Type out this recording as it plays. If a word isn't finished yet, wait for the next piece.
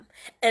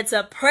It's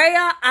a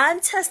prayer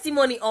and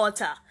testimony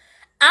altar.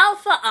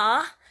 Alpha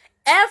R,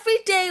 every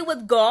day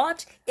with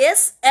God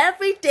is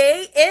every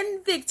day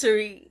in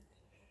victory.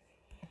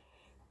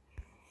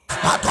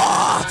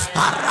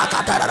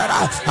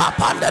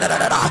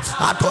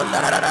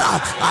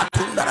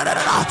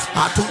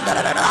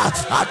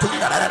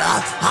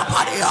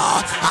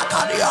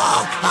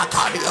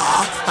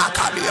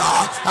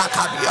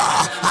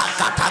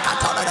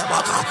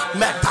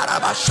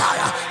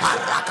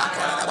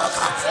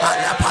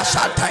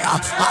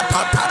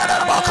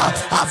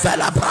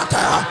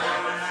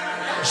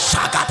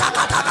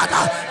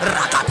 Shagatakata,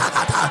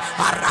 rakatakata,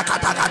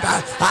 arakatakata,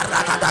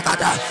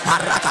 arakatakata,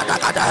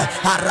 arakatakata,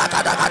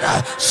 arakatakata.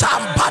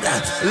 Somebody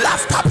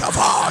lift up your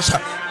voice.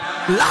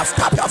 Lift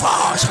up your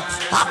voice.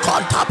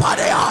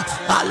 Akontapadea,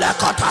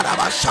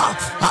 Alekotarabasha,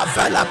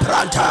 Avela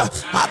Pranta,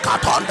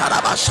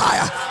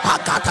 Akatondarabashaya,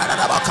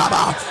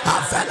 Akatarabakaba,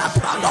 Avela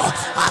Prando,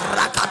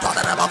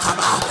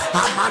 Arakatorabakaba,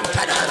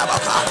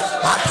 Amantanabaka,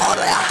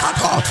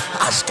 Atoreakato,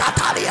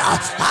 Askataria,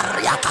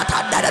 Ariakata.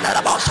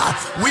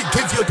 We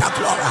give you the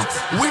glory.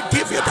 We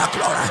give you the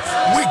glory.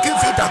 We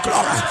give you the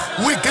glory.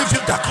 We give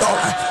you the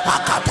glory.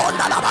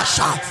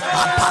 Akatondarabasha,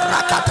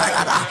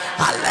 Aparakatayana,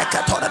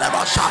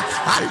 Alekatorabasha,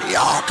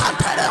 Alio.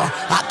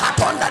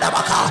 Akatonda de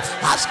Baka,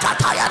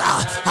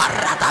 Askatayana,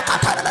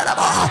 Aradakatana de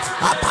Baha,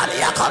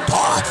 Apalia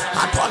Contor,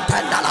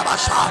 Atontenda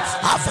Labasha,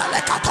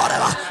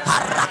 Avelekatoreva,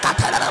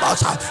 Arakatana de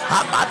Bosa,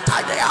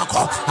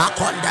 Amantadeako,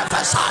 Akonde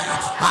Vesaya,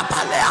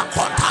 Apalea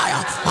Contaya,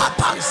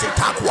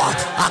 Apansitakwa,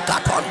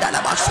 Akatonda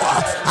de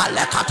Basua,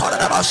 Alekatora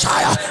de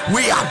Bosaya.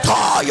 We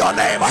adore your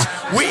name.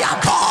 We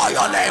adore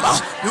your name.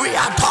 We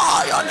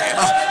adore your name.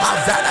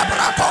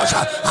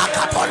 Avelebratosa,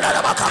 Akatonda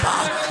de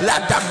Bakaba.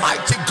 Let the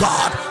mighty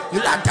God.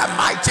 Let the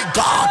mighty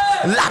God,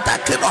 let the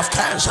King of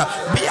Kings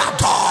be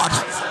adored,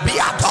 be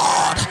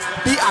adored,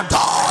 be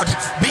adored,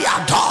 be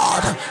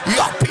adored.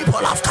 Your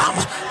people have come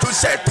to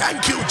say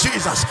thank you,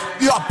 Jesus.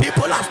 Your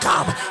people have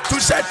come to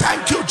say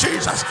thank you,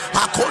 Jesus.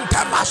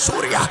 Akunta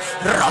Masuria,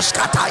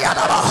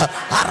 Roskatayadaba,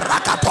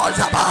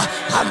 Arakatozaba,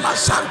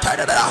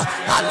 Amasantadada,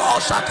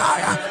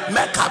 Alosataya,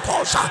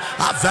 Mekatosa,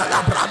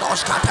 Avela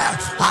Bradoskate,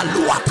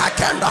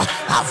 Aluatakenda,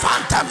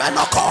 Avanta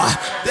Menoko.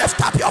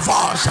 Lift up your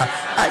voice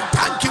and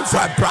thank you for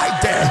a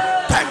bright day.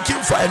 Thank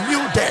you for a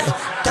new day.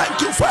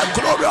 Thank you for a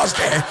glorious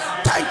day.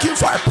 Thank you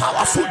for a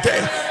powerful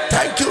day.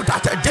 Thank you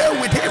that a day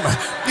with him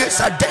is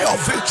a day of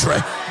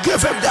victory.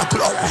 Give him the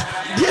glory.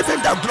 Give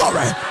him the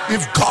glory.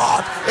 If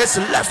God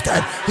is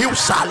lifted, he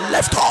shall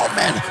lift all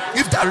men.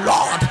 If the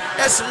Lord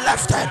is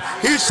lifted,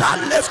 he shall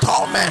lift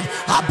all men.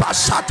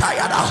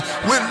 Abasatayana.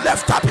 We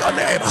lift up your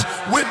name.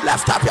 We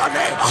lift up your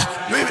name.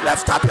 We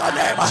lift up your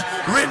name.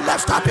 We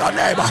lift up your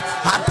name.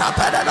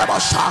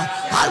 Antapedabasha.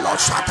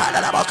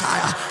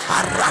 Aloshatanabakaya.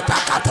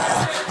 Aratakato.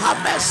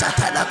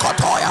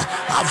 Amesetelekotoya.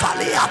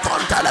 Avalia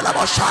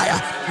Tontelabashaya.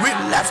 We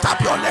lift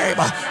up your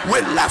name. We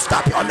lift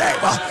up your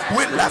name.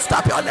 We lift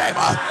up your name.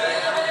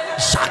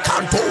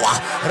 Shakantua,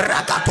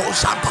 Ragato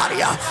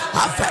Samparia,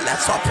 Avele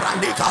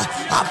Sopranica,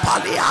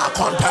 Apalia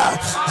Conte,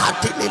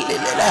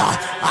 Atilililea,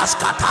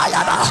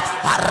 Askatayana,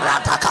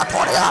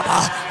 Aratakatoria,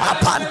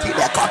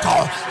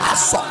 Apantilecoto,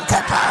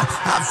 Asonketa,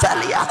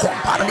 Avelia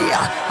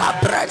Compania,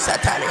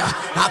 Abrexetelia,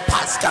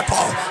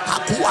 Apascato,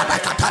 Aquana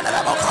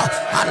Catanaboca,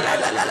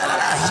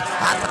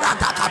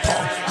 Aratakato,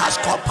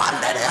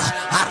 Ascopanderia,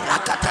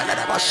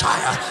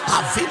 Arakatanaboshire,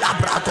 Avila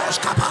Bratos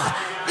Capa,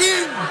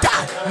 in the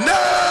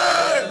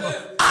name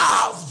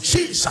of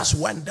Jesus.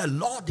 When the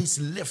Lord is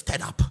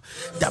lifted up,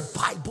 the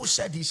Bible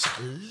said he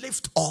shall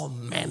lift all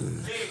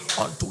men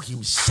unto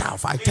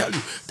himself. I tell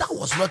you, that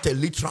was not a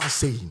literal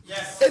saying.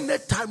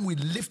 Anytime we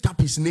lift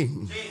up his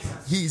name,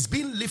 he is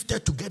being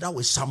lifted together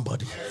with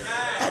somebody.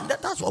 And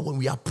that's why when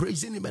we are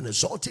praising him and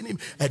exalting him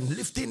and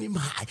lifting him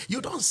high,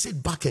 you don't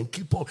sit back and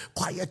keep on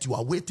quiet. You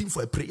are waiting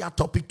for a prayer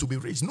topic to be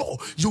raised. No,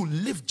 you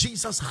lift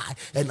Jesus high,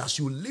 and as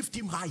you lift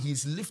him high, he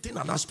is lifting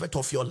an aspect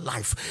of your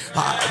life.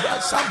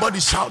 Somebody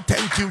shout,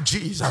 thank you,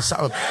 Jesus.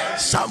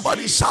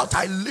 Somebody shout,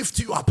 I lift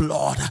you up,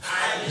 Lord.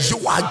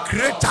 You are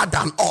greater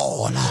than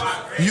all.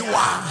 You are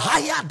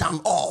higher than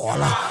all.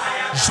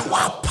 You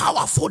are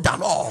powerful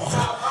than all.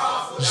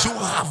 You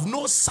have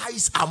no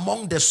size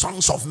among the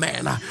sons of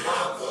men.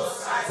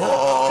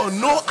 Oh,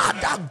 no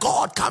other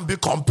God can be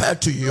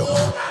compared to you.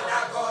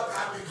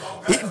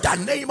 In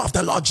the name of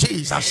the Lord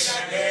Jesus.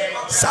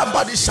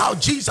 Somebody shout,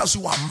 Jesus,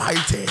 you are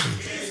mighty.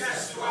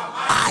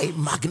 I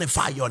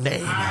magnify your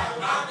name.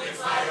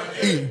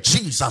 In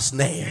Jesus'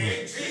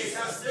 name.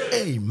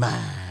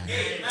 Amen.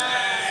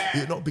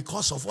 You know,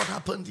 because of what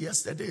happened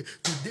yesterday,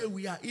 today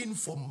we are in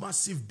for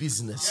massive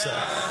business.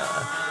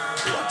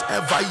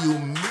 Whatever you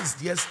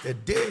missed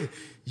yesterday,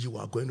 you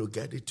are going to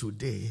get it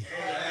today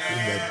in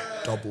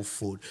a double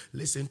fold.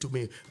 Listen to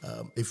me.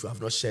 If you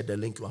have not shared the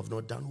link, you have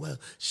not done well.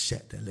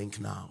 Share the link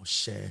now.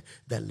 Share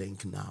the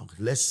link now.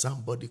 Let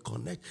somebody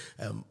connect.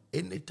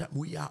 Anytime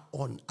we are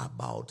on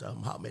about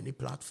how many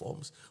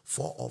platforms?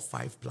 4 or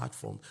 5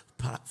 platforms.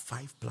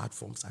 5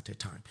 platforms at a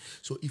time.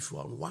 So if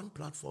you're on one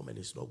platform and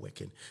it's not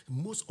working,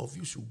 most of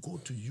you should go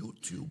to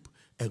YouTube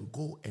and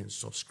go and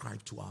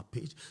subscribe to our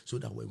page so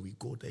that when we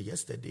go there.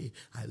 Yesterday,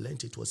 I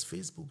learned it was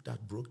Facebook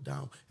that broke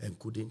down and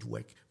couldn't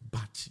work,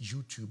 but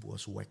YouTube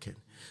was working.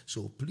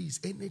 So please,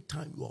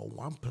 anytime you are on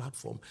one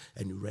platform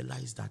and you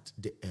realize that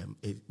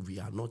we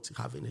are not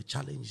having a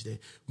challenge there,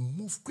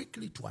 move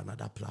quickly to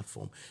another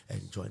platform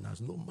and join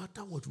us. No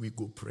matter what, we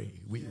go pray.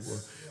 We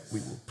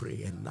will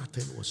pray and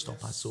nothing will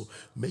stop us. So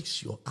make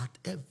sure at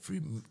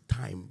every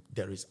time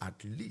there is at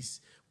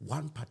least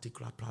one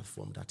particular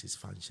platform that is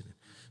functioning.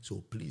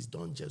 So please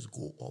don't just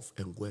go off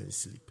and go and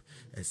sleep,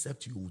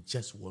 except you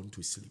just want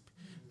to sleep.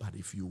 But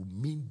if you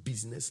mean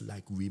business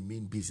like we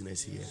mean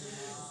business here,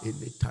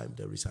 anytime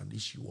there is an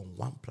issue on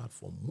one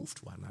platform, move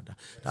to another.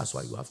 That's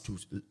why you have to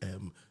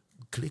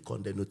click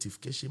on the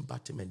notification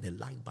button and the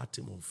like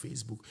button on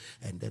Facebook,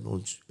 and then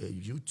on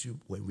YouTube.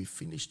 When we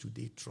finish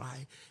today,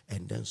 try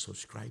and then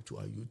subscribe to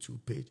our YouTube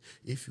page.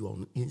 If you're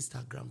on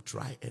Instagram,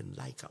 try and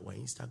like our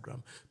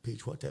Instagram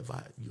page.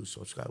 Whatever you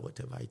subscribe,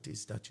 whatever it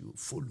is that you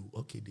follow,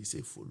 okay, they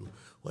say follow.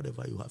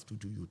 Whatever you have to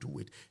do, you do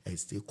it and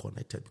stay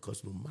connected,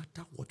 because no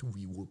matter what,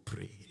 we will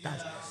pray.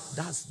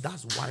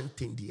 That's one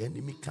thing the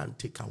enemy can't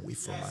take away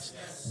from us.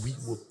 We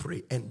will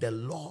pray, and the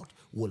Lord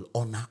will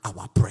honor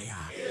our prayer.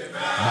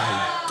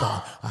 My God.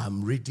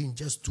 I'm reading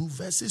just 2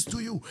 verses to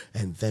you,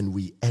 and then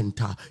we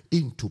enter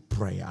into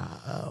prayer.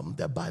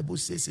 The Bible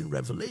says in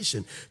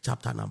Revelation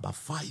chapter number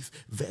 5,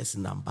 verse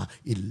number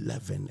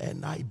 11,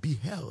 and I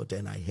beheld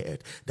and I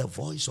heard the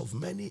voice of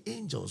many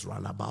angels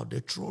run about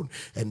the throne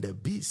and the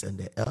beasts and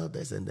the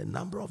elders, and the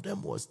number of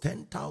them was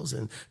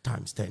 10,000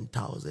 times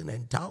 10,000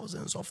 and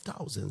thousands of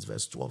thousands.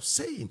 Verse 12,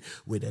 saying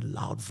with a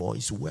loud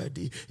voice,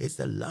 worthy is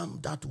the Lamb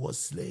that was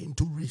slain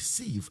to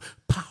receive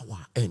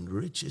power and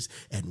riches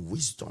and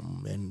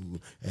wisdom and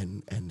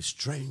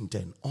strength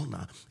and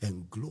honor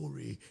and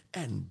glory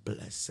and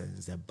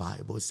blessings. The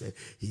Bible said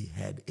he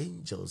had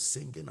angels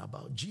singing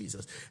about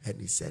Jesus, and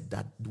he said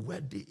that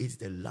worthy is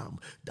the Lamb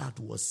that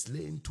was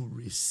slain to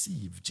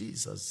receive.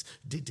 Jesus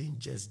didn't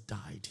just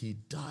die, he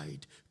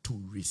died to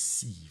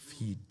receive.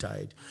 He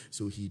died.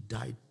 So he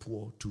died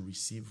poor to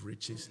receive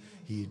riches.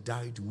 He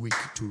died weak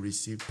to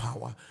receive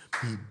power.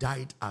 He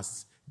died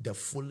as the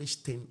foolish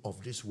thing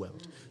of this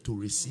world to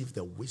receive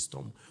the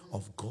wisdom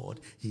of God.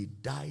 He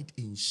died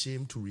in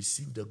shame to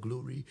receive the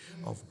glory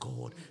of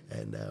God.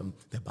 And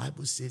the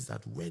Bible says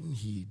that when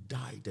he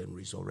died and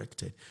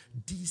resurrected,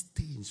 these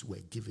things were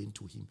given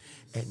to him,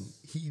 and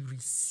he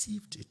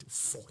received it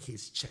for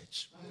his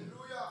church.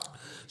 Hallelujah.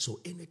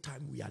 So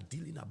anytime we are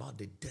dealing about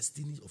the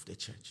destiny of the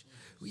church,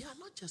 we are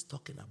not just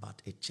talking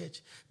about a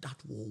church that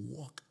will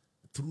walk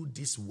through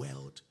this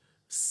world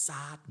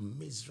sad,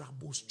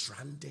 miserable,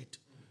 stranded,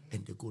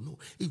 and they go, no.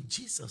 If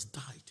Jesus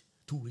died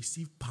to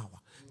receive power,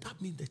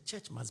 that means the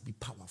church must be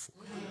powerful.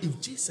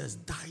 If Jesus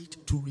died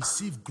to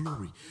receive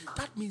glory,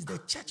 that means the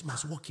church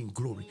must walk in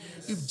glory.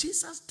 If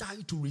Jesus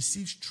died to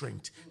receive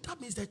strength, that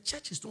means the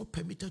church is not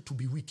permitted to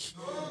be weak,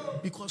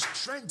 because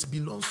strength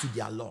belongs to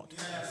their Lord.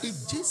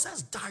 If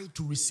Jesus died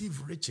to receive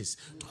riches,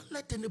 don't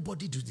let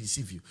anybody to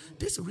deceive you.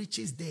 This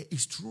riches there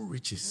is true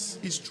riches.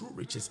 It's true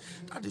riches.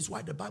 That is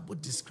why the Bible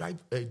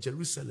described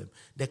Jerusalem,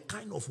 the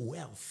kind of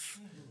wealth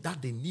that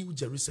the new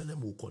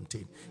Jerusalem will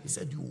contain. He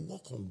said, you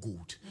walk on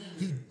gold.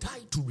 He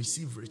died to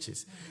receive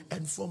riches.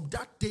 And from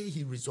that day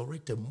he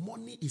resurrected,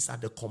 money is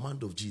at the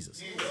command of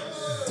Jesus.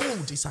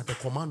 Gold is at the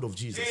command of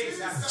Jesus.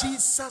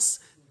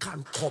 Jesus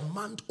can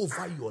command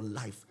over your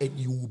life and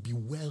you will be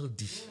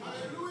wealthy.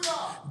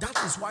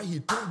 That is why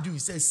he told you, he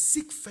says,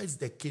 seek first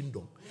the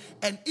kingdom.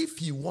 And if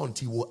he wants,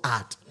 he will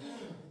add.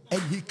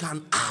 And he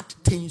can add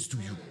things to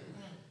you.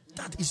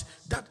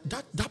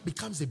 That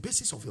becomes the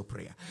basis of your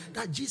prayer.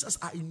 That Jesus,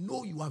 I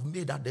know you have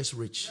made others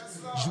rich.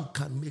 You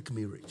can make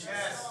me rich.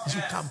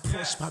 You can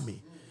prosper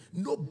me.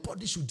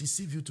 Nobody should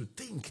deceive you to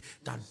think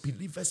that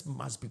believers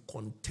must be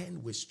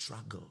content with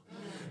struggle.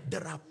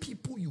 There are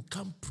people you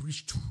can't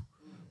preach to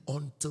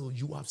until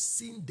you have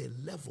seen the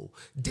level.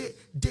 They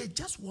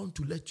just want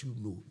to let you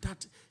know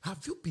that,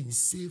 have you been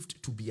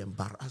saved to be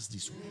embarrassed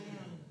this way?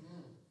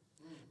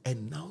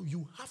 And now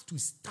you have to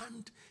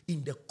stand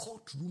in the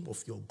courtroom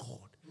of your God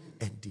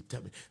and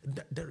determine.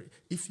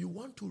 If you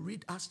want to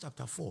read Acts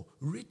chapter 4,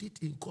 read it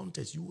in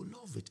context. You will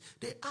love it.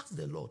 They asked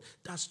the Lord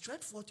that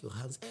stretch forth your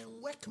hands and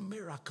work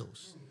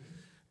miracles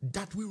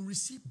that will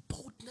receive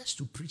boldness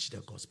to preach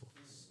the gospel.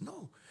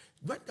 No.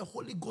 When the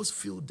Holy Ghost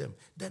filled them,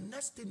 the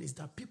next thing is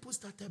that people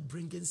started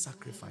bringing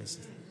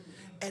sacrifices.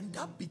 And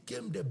that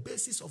became the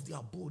basis of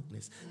their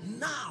boldness.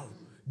 Now,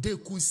 they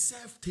could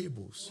serve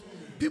tables.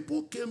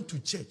 People came to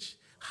church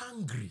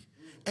hungry,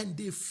 and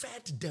they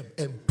fed them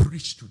and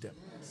preached to them.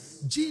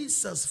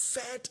 Jesus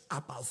fed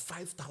about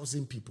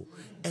 5,000 people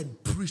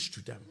and preached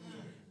to them.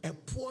 A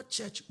poor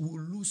church will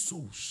lose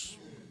souls.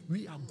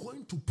 We are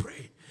going to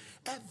pray.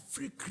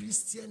 Every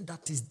Christian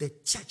that is the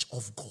church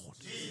of God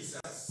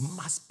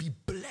must be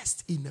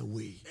blessed in a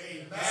way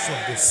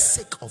for the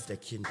sake of the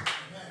kingdom.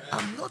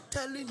 I'm not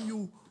telling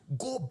you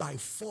go by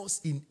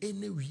force in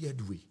any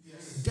weird way.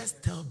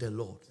 Just tell the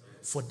Lord,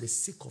 for the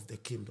sake of the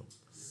kingdom,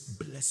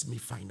 bless me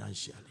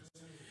financially.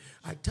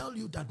 I tell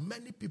you that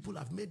many people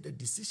have made the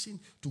decision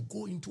to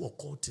go into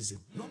occultism,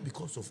 not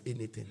because of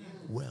anything,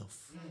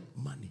 wealth,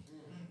 money,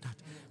 that.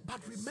 But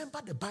remember,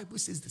 the Bible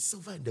says the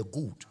silver and the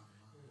gold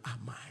are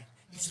mine.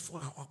 It's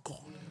for our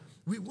God.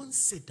 We won't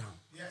sit down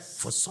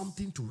for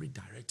something to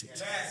redirect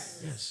it.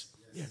 Yes.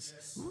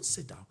 We won't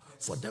sit down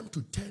for them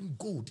to turn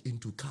gold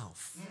into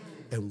calf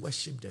and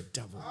worship the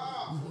devil.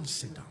 We won't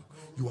sit down.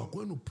 You are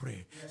going to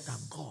pray that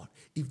God,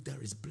 if there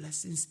is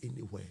blessings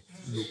anywhere,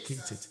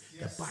 locate it.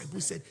 The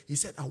Bible said, he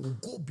said, I will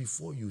go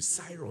before you,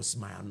 Cyrus,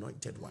 my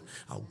anointed one.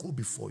 I'll go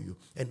before you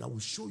and I will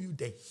show you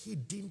the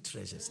hidden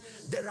treasures.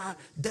 There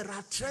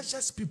are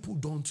treasures people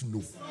don't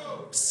know.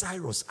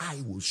 Cyrus,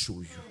 I will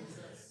show you.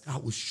 I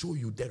will show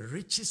you the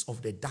riches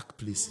of the dark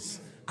places.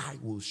 I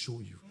will show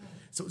you.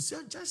 So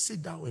just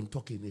sit down and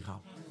talk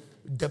anyhow.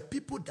 The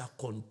people that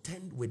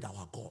contend with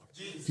our God,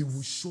 he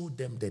will show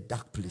them the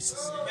dark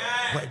places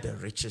where the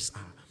riches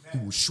are. He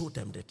will show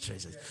them the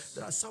treasures.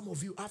 There are some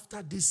of you,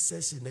 after this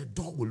session, a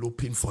door will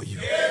open for you.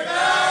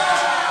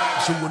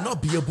 You will not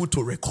be able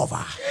to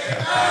recover.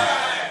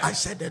 I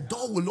said the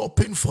door will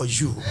open for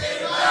you.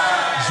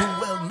 You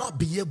will not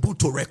be able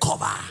to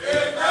recover.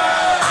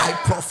 I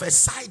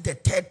prophesy the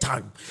third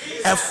time.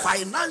 A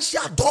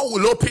financial door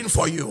will open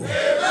for you.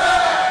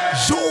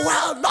 You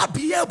will not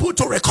be able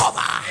to recover.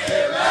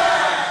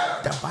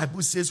 The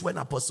Bible says when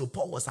Apostle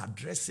Paul was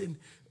addressing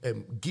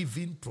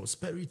giving,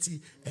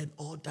 prosperity, and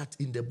all that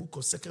in the book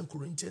of 2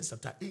 Corinthians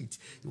chapter 8,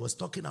 he was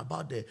talking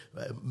about the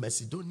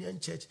Macedonian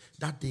church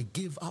that they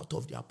gave out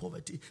of their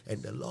poverty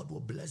and the Lord will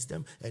bless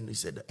them. And he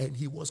said, and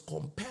he was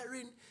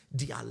comparing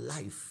their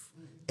life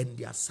and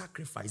their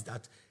sacrifice,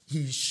 that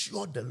he is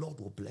sure the Lord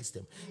will bless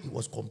them. He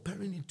was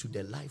comparing it to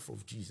the life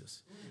of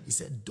Jesus. He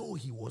said, though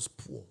he was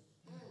poor,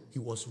 he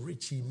was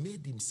rich, he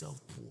made himself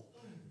poor,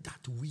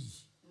 that we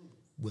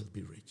will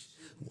be rich.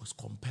 He was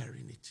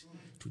comparing it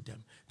to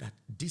them, that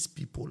these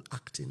people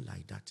acting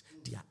like that,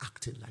 they are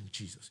acting like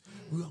Jesus.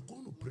 We are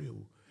going to pray.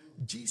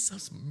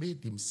 Jesus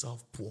made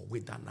himself poor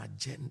with an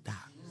agenda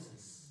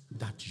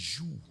that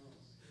you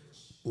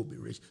will be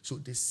rich. So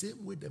the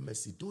same way the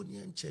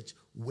Macedonian church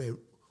were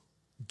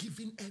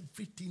giving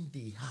everything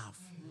they have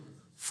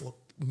for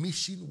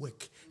mission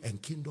work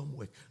and kingdom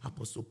work,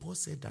 Apostle Paul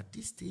said that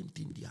this same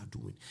thing they are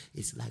doing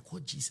is like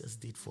what Jesus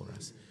did for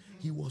us.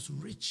 He was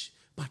rich,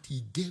 but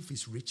he gave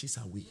his riches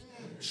away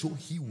so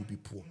he will be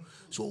poor.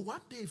 So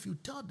one day if you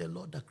tell the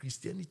Lord that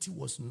Christianity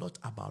was not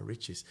about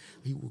riches,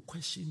 he will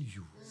question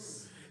you.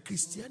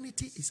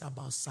 Christianity is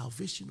about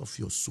salvation of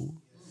your soul.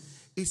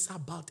 It's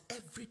about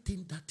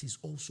everything that is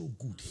also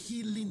good.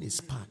 Healing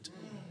is part.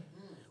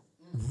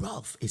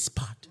 Wealth is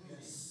part.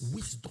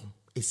 Wisdom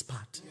is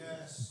part.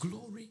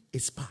 Glory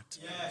is part.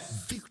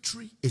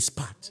 Victory is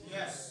part.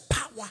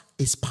 Power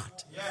is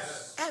part.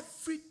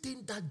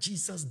 Everything that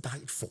Jesus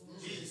died for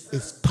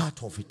is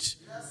part of it.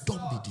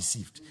 Don't be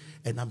deceived.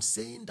 And I'm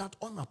saying that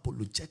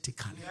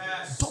unapologetically.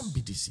 Don't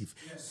be deceived.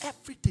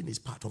 Everything is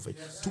part of it.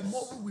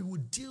 Tomorrow we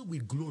will deal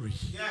with glory.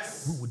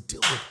 We will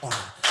deal with honor.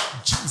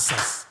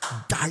 Jesus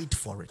died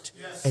for it.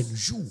 And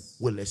you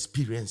will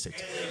experience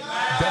it.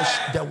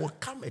 There will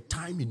come a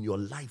time in your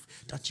life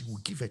that you will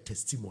give a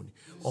testimony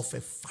of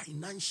a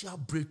financial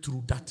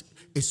breakthrough that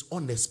is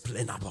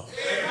unexplainable.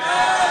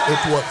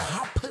 It will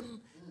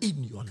happen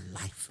in your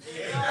life.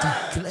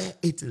 Declare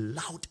it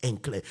loud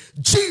and clear.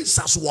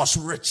 Jesus was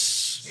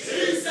rich.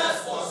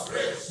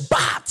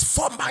 But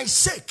for my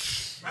sake,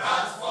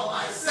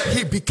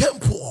 he became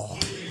poor.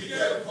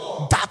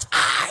 That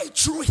I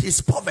through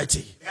his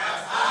poverty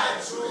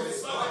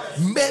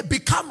may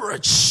become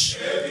rich.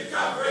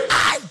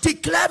 I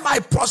declare my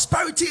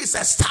prosperity is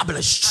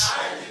established.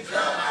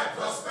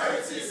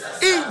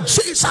 In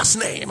Jesus'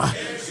 name.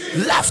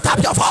 Lift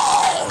up your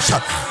voice.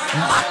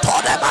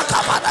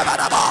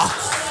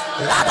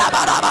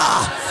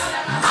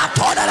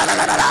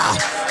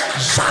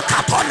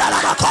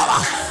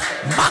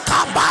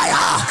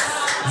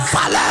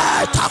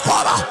 Vale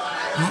Takova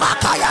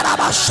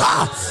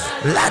Makayarabasha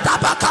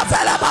Ledabaka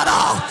Velebano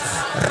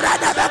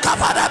Redebeka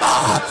Vadeba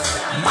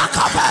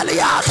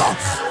Makaveliato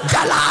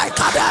Galai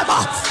Kadema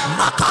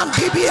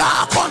Makandibia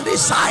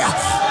Kondisaya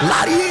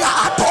Laria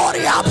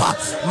Atoriapa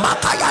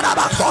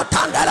Makayarabako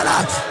Tandela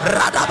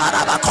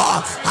Radabarabako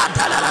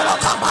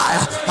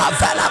Adelabakambaya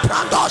Avela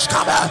Brandos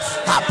Kabe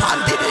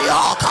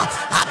Apandibioka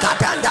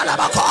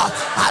Akatandalabako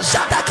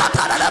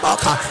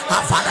Azadekataneboka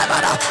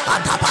Avanebara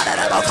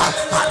Antapaneboka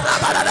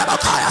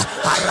Arabanebokaya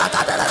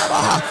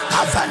Arakadelaboha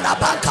Avena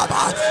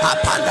Bankaba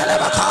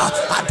Apandelebaka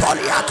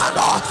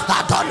Adoliakano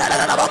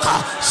Adoneleboka.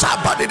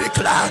 Somebody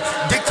declare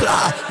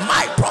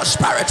my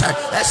prosperity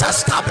is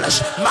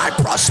established. My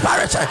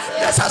prosperity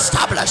is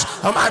established.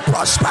 My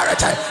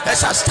prosperity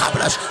is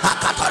established.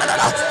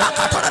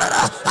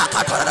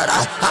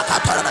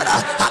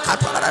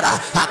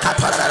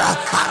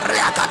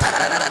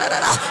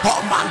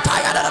 Oh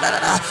Mantaya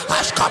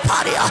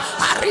Ashkaparia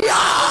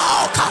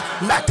Ariaka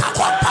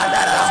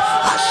Metacompana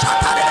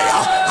Ashataria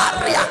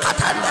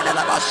Ariakatana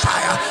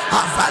Messiah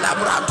Avala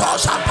Branto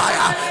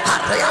Sampaya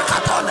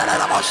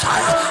Ariakatana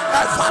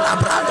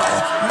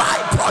My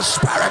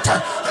prosperity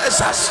is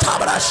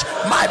established.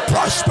 My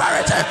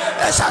prosperity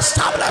is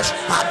established.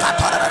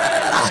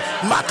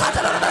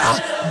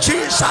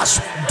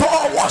 Jesus,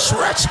 though was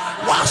rich,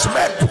 was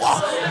made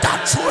poor,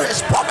 that through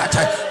his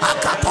poverty,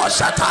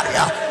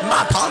 Akatosataria,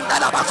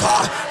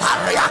 Matondelabako,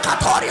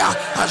 Ariakatoria,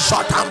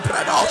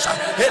 Zotampredosa,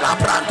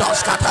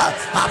 Ilabrandoskata,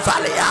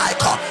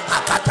 Avaliaiko,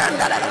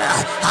 Akatendela,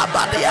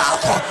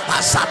 Abadiako,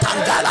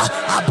 Asatangala,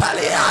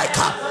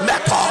 Abaliaika,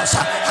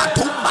 Metos,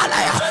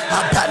 Atumalaya,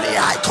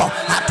 Abaliaiko,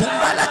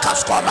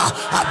 Atumalakaskoma,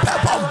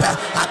 Abebombe,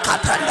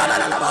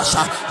 Akatendela,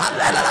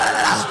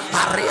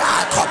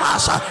 Ariako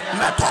Masa,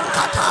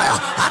 Metonkataya,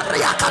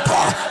 Ariakato,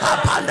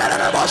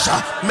 Abandelabosha,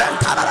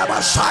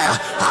 Mentarabashaya,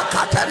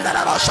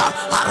 Akatendelabosha,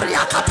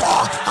 Ariakato,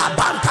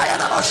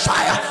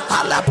 Abantayabashaya,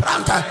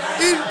 Alebranta,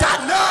 in the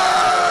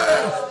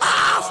name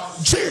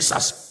of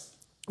Jesus.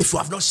 If you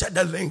have not shared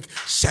the link,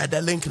 share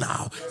the link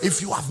now.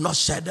 If you have not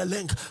shared the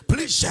link,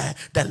 please share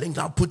the link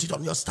now. Put it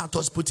on your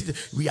status. Put it.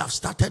 We have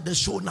started the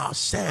show now.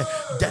 Share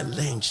the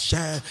link.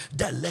 Share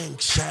the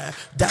link. Share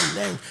the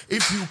link.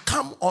 If you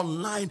come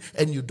online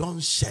and you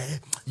don't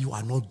share, you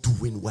are not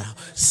doing well.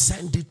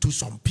 Send it to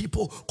some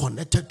people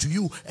connected to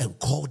you and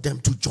call them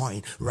to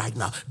join right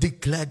now.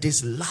 Declare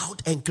this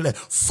loud and clear.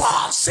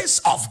 Forces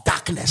of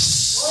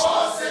darkness.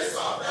 Forces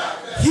of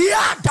darkness.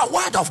 Hear the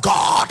word of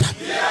God.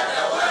 Hear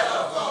the word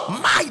of God.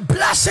 My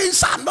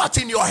blessings are not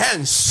in your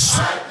hands.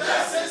 My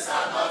blessings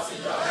are not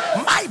in your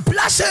hands. My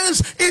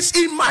blessings is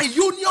in my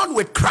union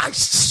with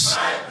Christ.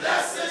 My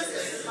blessings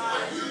is in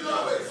my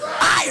union with Christ.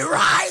 I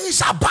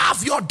rise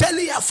above your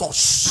daily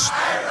efforts. I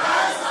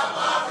rise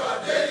above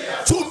your daily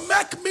efforts. To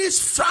make me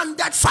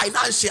stranded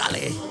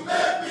financially. To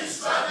make me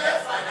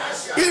stranded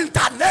financially. In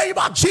the name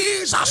of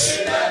Jesus.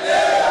 In the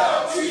name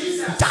of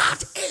Jesus.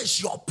 That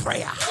is your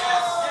prayer.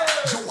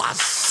 You are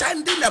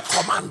sending a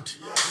command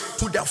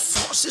to the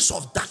forces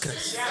of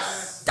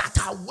darkness that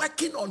are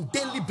working on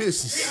daily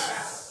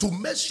basis to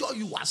make sure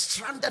you are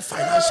stranded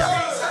financially,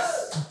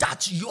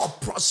 that your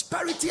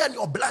prosperity and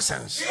your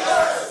blessings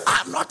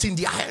are not in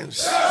their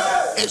hands.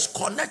 It's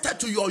connected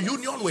to your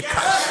union with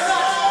Christ.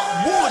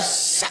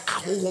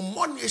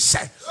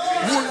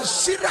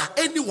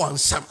 Anyone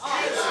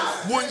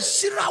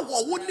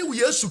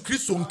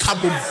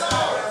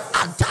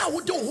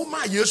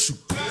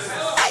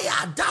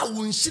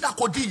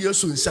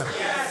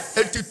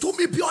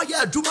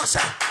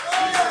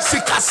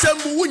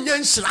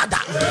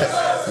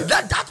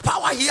let that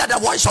power hear the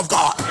voice of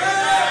God.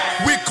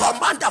 We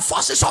command the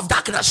forces of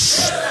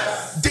darkness,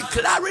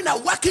 declaring a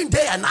working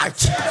day and night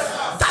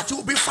that you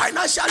will be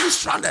financially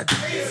stranded.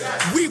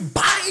 We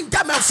bind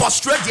them and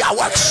frustrate their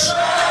works,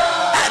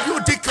 and you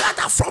declare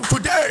that from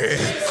today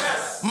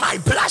my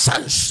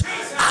blessings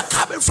are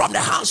coming from the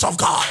hands of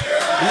God.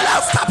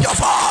 Lift up your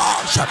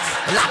voice.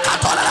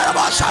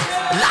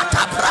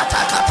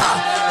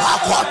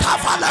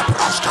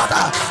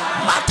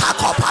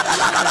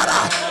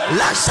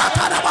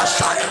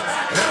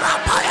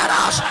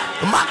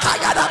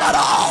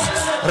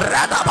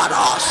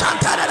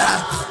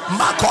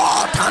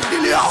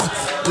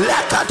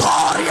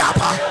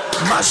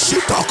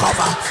 Masito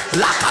kova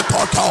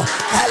lakatoto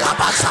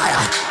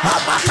elabasaya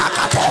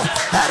amatakato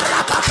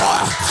erakato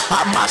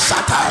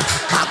amasata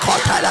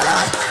akotelele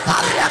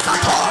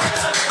ariakato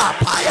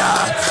apaya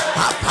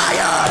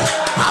apaya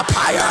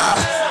apaya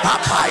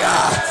apaya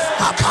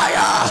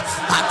apaya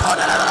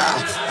atonelele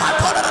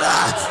atonelele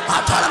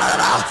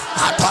atonelele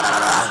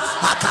atonelele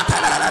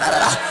akatelele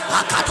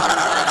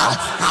akatelele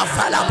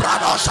afela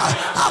bradosa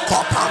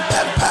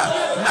akopampempe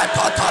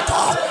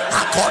metototo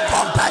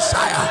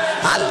akopompesaya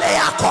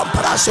alea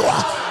comprasua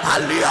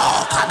alio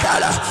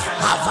kadele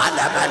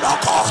avale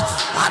meloko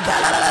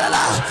adele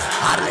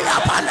aria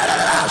panele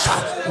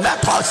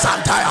meto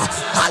santaya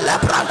ale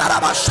brandara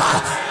basha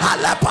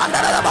ale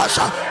pandara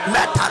basha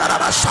metara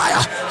basha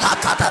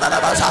akatara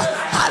basha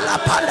ale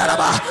pandara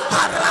ba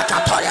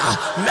arakatoya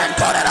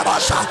mentore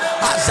basha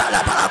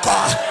azale barako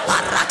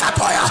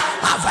arakatoya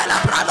avela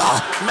brado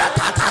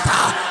metatata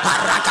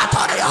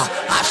arakatoya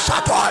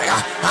ashatoya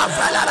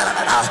avela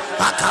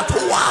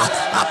akatua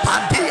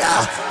apandia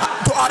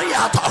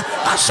Doriato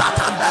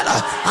ashatambela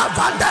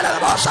avandela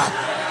basha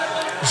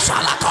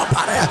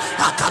Salakopare,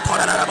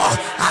 Akatorabo,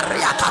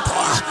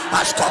 Ariakatoa,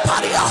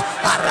 Ascoparia,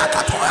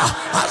 Arakatoa,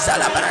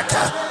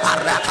 Azelaberete,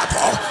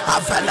 Arakato,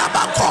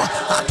 Avelabanco,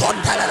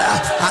 Atontele,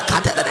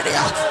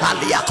 Akaderia,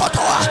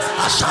 Aliakotoa,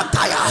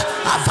 Ashantaya,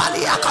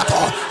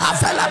 Avaliakato,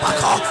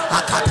 Avelabaco,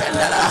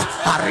 Akatendele,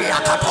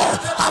 Ariakato,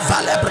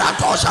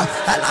 Avalebrantosa,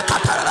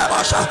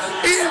 Elakatarabosha.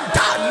 In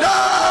the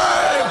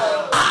name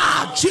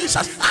of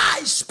Jesus,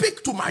 I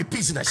speak to my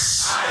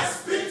business.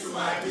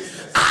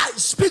 I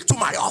speak to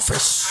my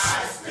office.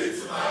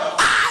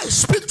 I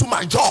speak to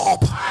my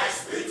job.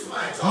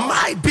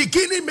 My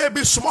beginning may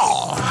be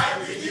small,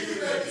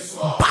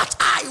 but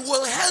I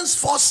will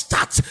henceforth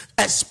start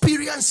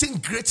experiencing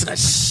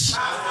greatness.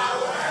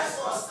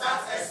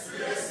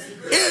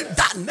 In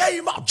the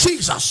name of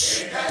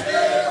Jesus.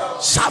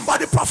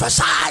 Somebody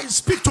prophesy. I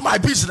speak to my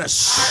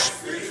business.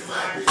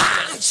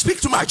 I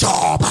speak to my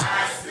job.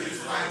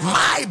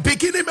 My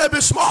beginning may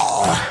be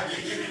small,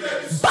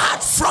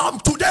 but from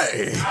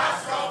today,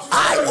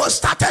 I will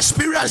start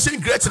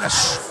experiencing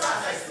greatness.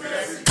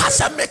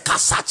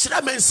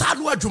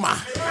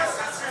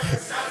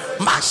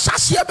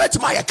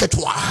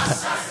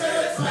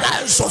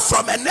 So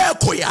from an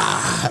echoya,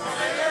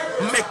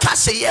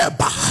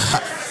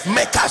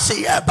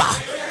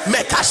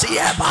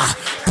 Mekasieba,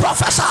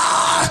 Professor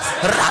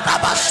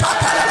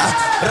Radabashatala,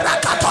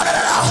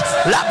 Rakatonera,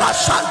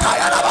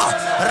 Labashantayana,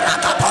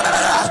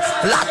 Rakatonera,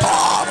 Lato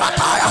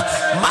Mataya,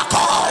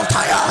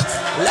 Makontaya,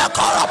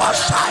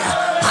 Lekorabashaya,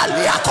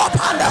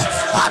 Aliakopanda,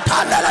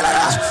 Atanela,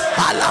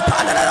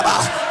 Alapanaba,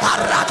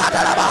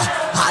 Arakadanaba,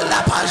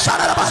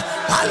 Alapanshanaba,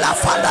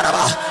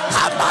 Alafandanaba,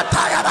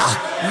 Amatayana,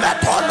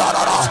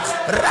 Metonoro,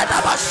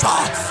 Redabasha,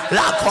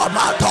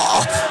 Lakomato,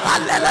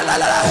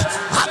 Alelala,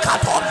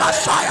 Akaton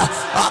Messiah,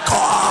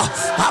 Aqua,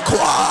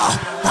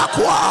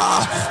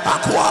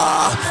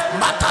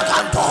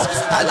 Mataganto,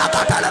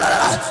 Alakatala,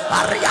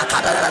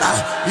 Ariakadala.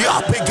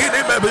 Your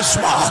beginning may be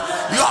small.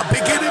 Your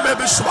beginning may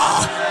be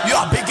small.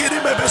 Your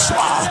beginning may be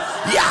small.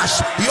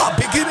 Yes, your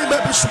beginning may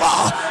be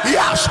small.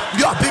 Yes,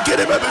 your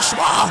beginning may be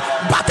small.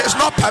 But it's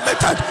not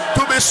permitted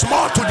to be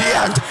small to the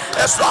end.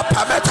 It's not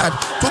permitted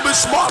to be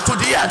small to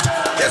the end.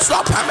 It's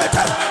not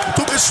permitted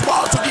to be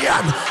small to the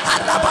end.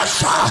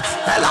 Alabasha,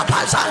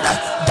 Elabazanda.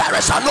 There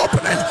is an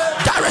opening.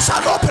 There is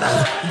an opening.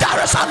 There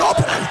is an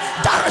opening.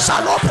 There is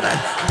an opening.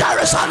 There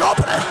is an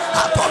opening.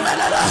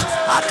 Atomelada,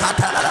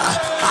 Akatelada,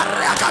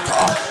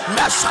 Ariakato,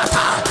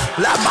 Mesata,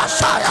 La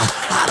Masaya,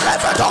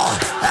 Arevado,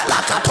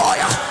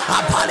 Elakatoya,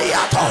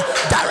 Apaliato.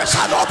 There is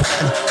an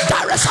opening.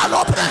 There is an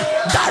opening.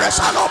 There is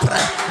an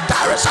opening.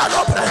 There is an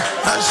opening.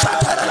 And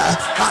Satana,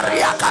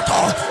 Ariakato,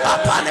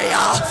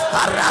 Apania,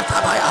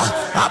 Aratabaya,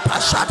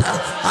 Apashata,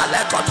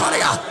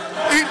 Alekotoria.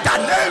 In the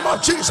name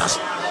of Jesus.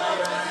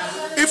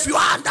 If you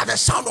are under the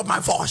sound of my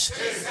voice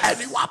and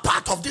you are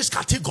part of this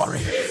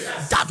category,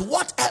 that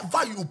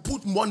whatever you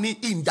put money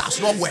in does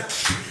not work.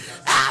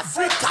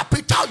 Every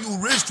capital you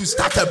raise to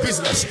start a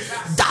business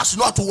does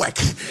not work.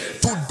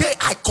 Today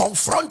I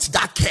confront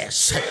that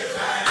curse.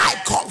 I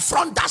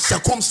confront that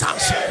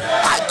circumstance.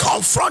 I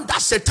confront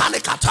that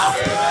satanic attack.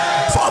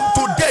 From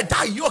today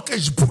that yoke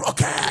is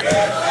broken.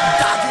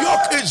 That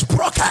yoke is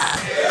broken.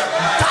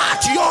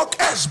 That yoke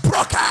is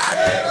broken.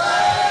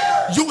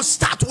 You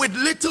start with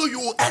little,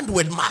 you end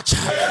with much.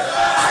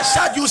 I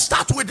said you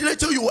start with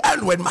little, you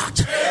end with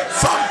much.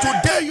 From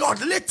today, your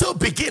little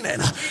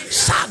beginning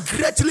shall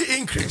greatly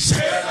increase.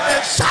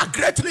 It shall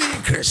greatly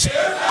increase.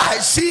 I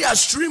see a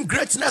stream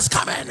greatness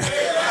coming.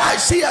 I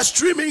see a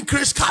stream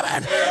increase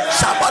coming.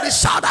 Somebody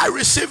shout, I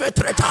receive it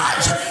 3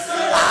 times.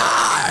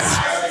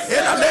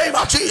 In the name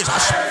of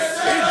Jesus.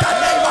 In the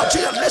name of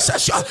Jesus.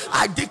 Listen,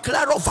 I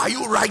declare over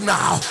you right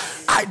now.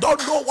 I don't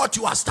know what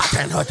you are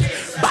starting with,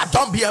 but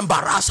don't be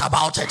embarrassed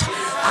about it.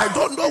 I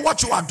don't know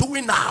what you are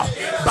doing now,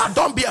 but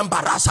don't be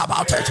embarrassed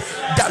about it.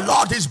 The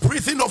Lord is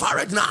breathing over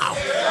it now.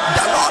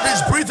 The Lord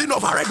is breathing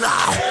over it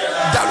now.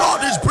 The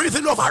Lord is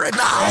breathing over it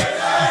now.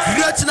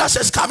 Greatness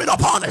is coming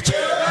upon it.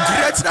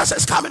 Greatness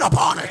is coming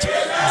upon it.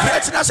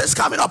 Greatness is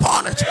coming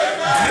upon it.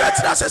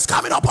 Greatness is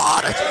coming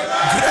upon it.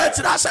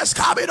 Greatness is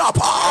coming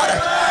upon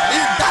it.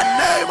 In the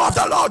name of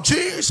the Lord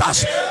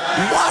Jesus,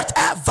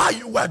 whatever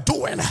you were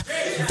doing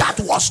that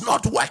was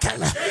not working,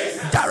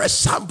 there is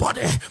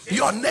somebody,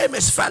 your name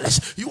is Felix.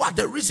 You are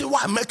the reason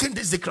why I'm making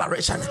this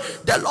declaration.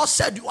 The Lord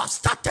said you have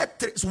started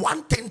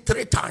one thing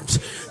 3 times,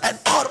 and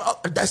all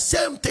the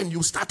same thing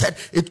you started,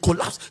 it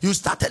collapsed. You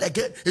started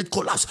again, it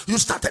collapsed. You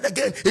started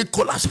again, it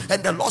collapsed.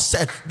 And the Lord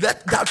said,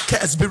 let that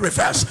curse be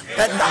reversed.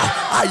 And now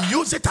I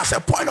use it as a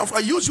point of, I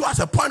use you as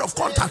a point of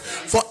contact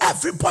for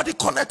everybody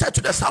connected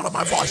to the sound of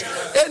my voice.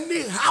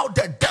 Anyhow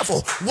the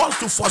devil wants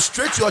to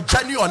frustrate your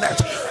journey on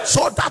it,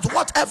 so that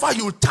whatever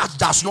you touch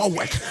does not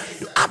work.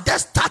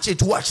 Others touch,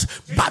 it works,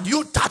 but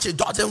you touch, it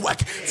doesn't work.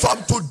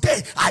 From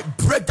today, I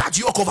break that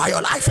yoke over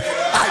your life.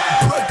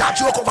 I break that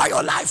yoke over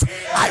your life.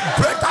 I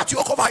break that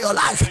yoke over your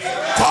life.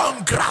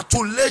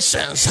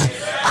 Congratulations.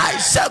 I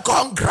say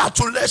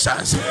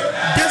congratulations.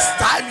 This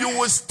time you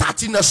will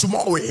start in a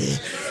small way,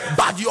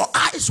 but your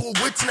eyes will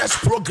witness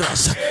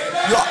progress.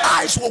 Your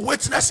eyes will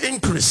witness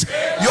increase.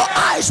 Your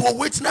eyes will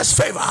witness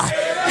favor.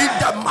 In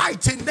the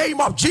mighty name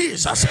of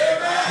Jesus,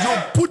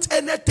 you put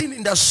anything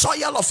in the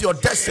soil of your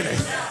destiny,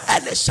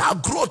 and it shall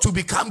grow to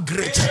become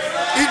great.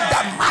 In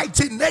the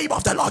mighty name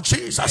of the Lord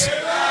Jesus,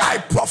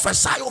 I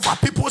prophesy over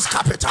people's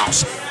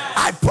capitals.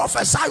 I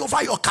prophesy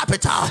over your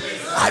capital.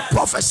 I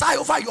prophesy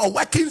over your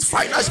working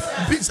finance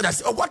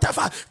business, or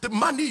whatever the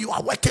money you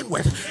are working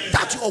with,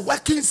 that your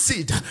working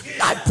seed,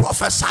 I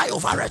prophesy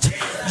over it.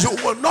 You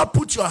will not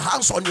put your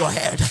hands on your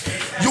head.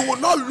 You will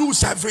not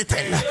lose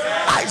everything.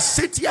 I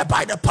sit here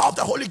by the power of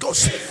the Holy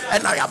Ghost,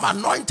 and I am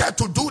anointed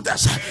to do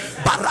this.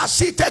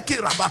 Barasite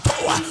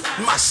kirabatoa,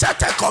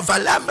 masete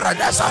kovelem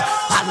redesa,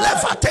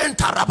 alevaten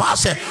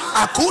tarabase,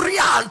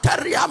 akuria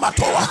anteria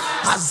matoa,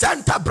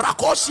 azenta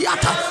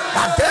brakosiata,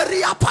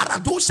 aderia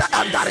paradusa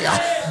andaria.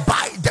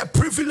 By the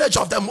privilege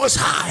of the Most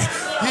High.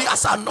 He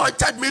has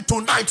anointed me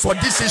tonight for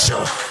this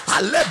issue.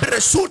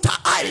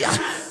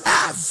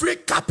 Every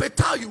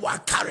capital you are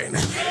carrying,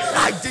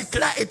 I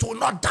declare it will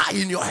not die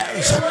in your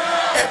hands.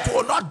 It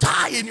will not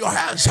die in your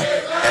hands.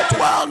 It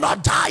will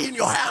not die in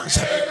your hands.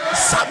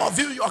 Some of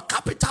you, your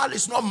capital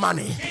is not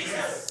money.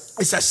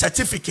 It's a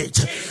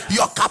certificate.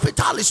 Your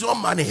capital is not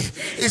money.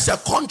 It's a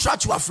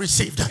contract you have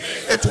received.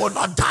 It will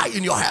not die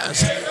in your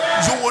hands.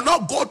 You will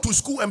not go to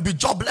school and be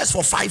jobless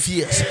for 5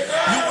 years.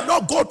 You will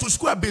not go to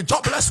school and be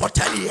jobless for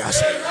 10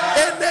 years.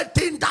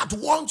 Anything that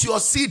wants your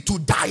seed to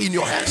die in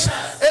your hands,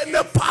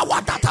 any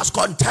power that has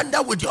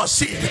contended with your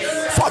seed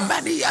for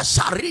many years,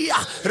 Sharia,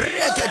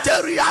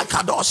 Reketeria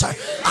Kadosa,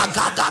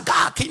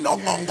 Agagaga,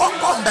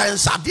 Kinongongongom,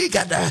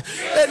 Sadigede,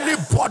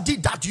 anybody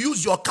that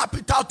use your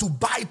capital to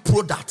buy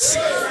products,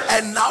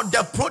 and now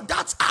the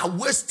products are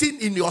wasting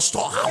in your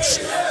storehouse.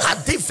 I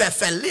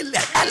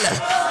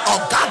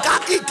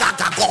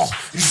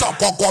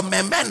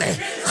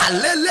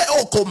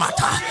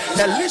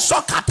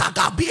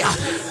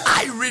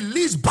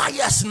release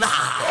bias now.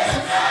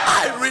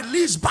 I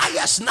release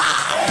bias now.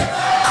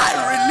 I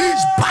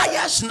release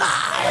bias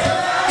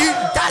now. In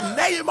the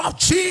name of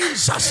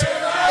Jesus.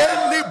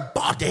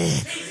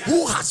 Anybody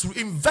who has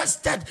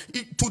invested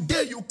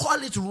today, you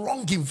call it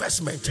wrong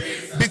investment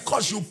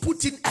because you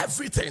put in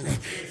everything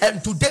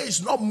and today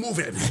is not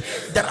moving.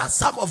 There are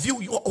some of you,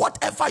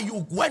 whatever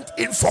you went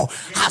in for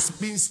has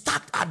been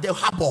stuck at the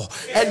harbor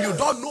and you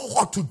don't know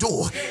what to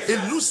do.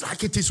 It looks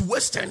like it is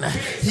wasting.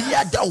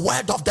 Hear the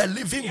word of the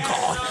living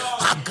God.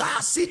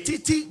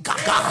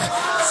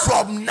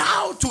 From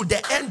now to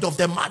the end of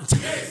the month,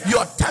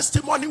 your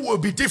testimony will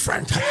be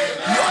different.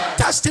 Your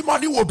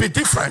testimony will be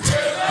different.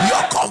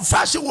 Your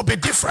confession will be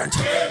different.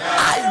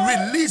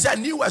 I release a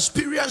new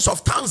experience of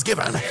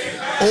thanksgiving.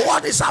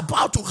 What is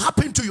about to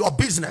happen to your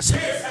business?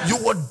 You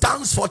will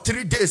dance for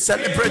 3 days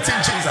celebrating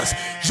Jesus.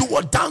 You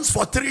will dance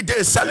for 3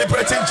 days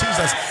celebrating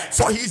Jesus,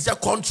 for he is the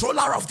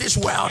controller of this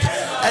world.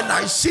 And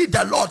I see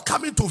the Lord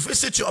coming to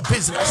visit your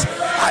business.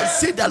 I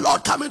see the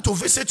Lord coming to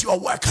visit your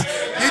work in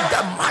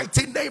the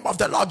mighty name of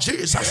the Lord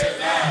Jesus.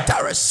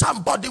 There is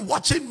somebody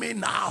watching me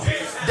now.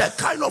 The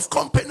kind of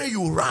company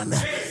you run,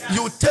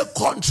 you take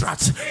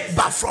contracts,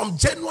 but from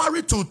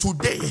January to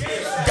today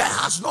there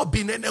has not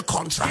been any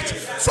contract.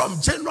 From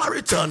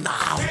January till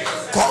now,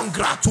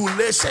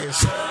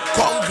 congratulations,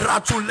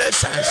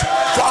 congratulations,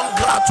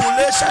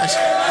 congratulations,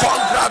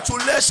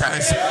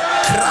 congratulations.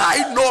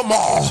 Cry no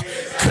more,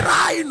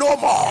 cry no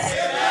more,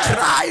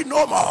 cry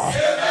no more,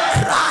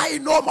 cry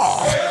no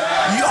more.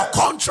 Your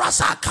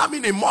contracts are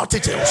coming in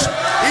multitudes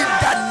in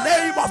the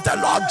name of the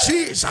Lord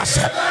Jesus.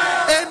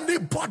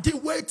 Anybody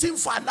waiting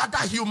for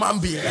another human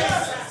being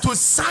to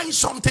sign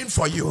something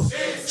for you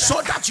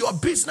so that your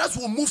business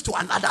will move to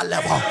another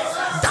level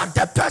that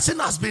the person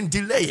has been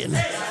delaying,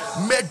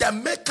 may the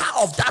maker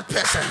of that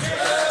person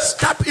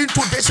step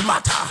into this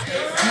matter.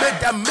 May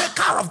the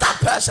maker of that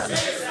person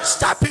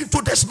step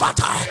into this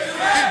matter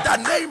in the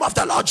name of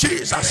the Lord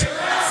Jesus.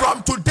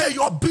 From today,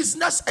 your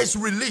business is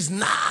released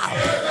now.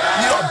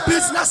 Your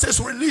business is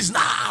released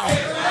now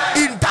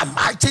in the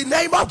mighty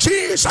name of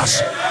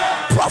Jesus.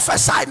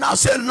 Prophesy now.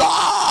 Say, Lord,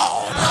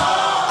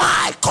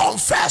 I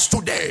confess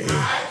today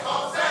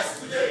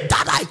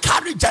that I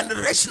carry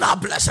generational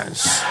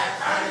blessings.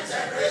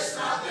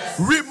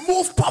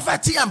 Remove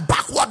poverty and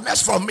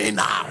backwardness from me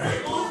now.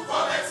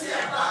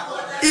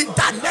 In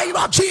the name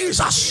of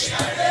Jesus.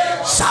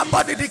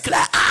 Somebody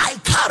declare, I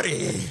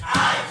carry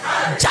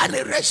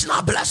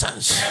generational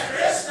blessings.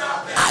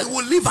 I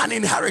will leave an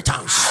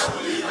inheritance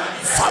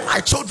for my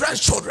children's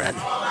children.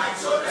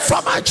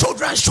 For my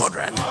children's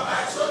children.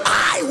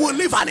 I will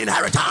leave an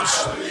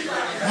inheritance.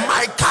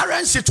 My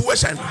current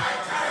situation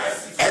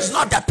is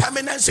not the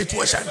permanent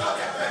situation.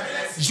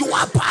 You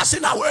are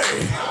passing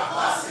away.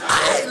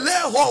 I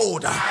lay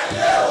hold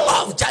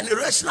of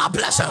generational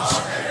blessings.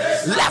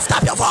 Lift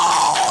up your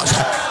voice.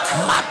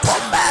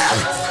 Matombe,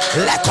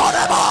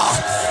 lekorebo,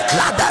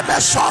 ladebe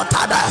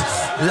shotade,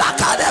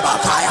 lakadebo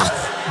kaya.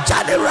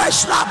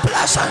 Generational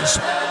blessings.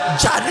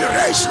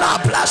 Generational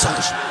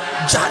blessings.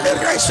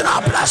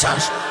 Generational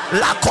blessings.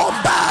 La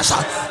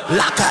combasa,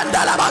 la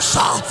candela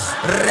basa,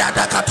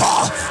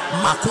 redekato,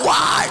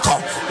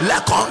 makuaito, le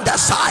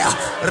condesaya,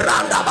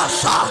 randa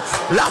basa,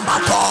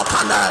 lambato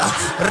canela,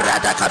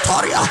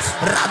 redekatoria,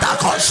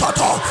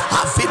 radaconsoto,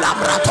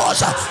 afilam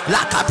ratosa,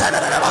 la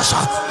catena de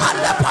basa,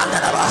 alle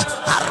pandeva,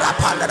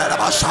 arrapanda de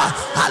basa,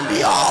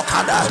 alio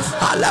canda,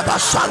 alle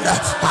basanda,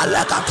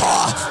 alle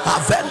cato,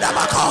 avenda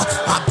baco,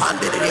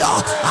 apandirio,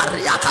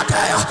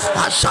 ariacatea,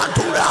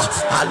 ashantura,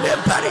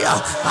 alimperia,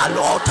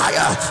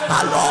 alotaya,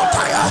 alotaya,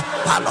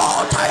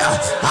 alotaya,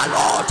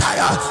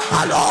 alotaya,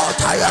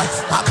 alotaya,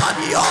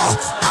 apadio,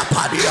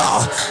 apadio,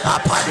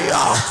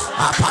 apadio,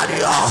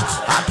 apadio,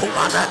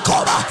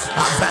 apumanekova,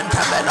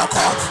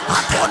 aventemenoko,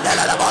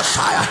 aponela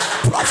bosaya.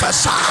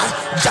 Prophesy,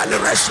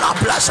 generational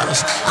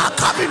blessings are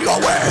coming your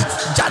way.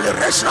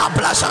 Generational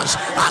blessings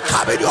are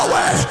coming your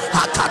way.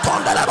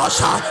 Akatonda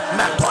bosa,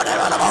 mentone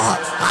labo,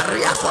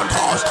 aria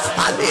controls,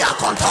 Alia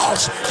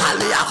controls,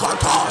 Alia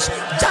controls,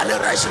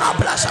 generational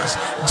blessings,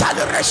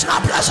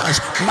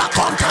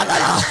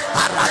 Macontanella,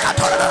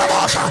 Arakatora,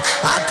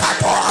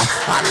 Akatoa,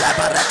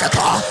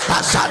 Aleberecato,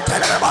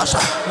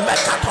 Asantelebosa,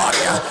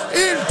 Mecatoria,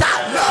 in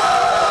that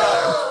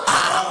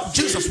name.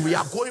 Jesus, we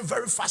are going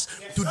very fast.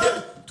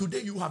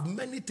 Today you have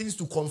many things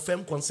to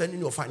confirm concerning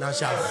your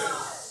financial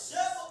life.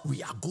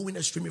 We are going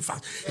extremely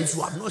fast. If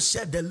you have not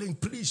shared the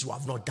link, please, you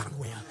have not done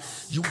well.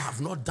 You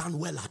have not done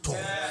well at all.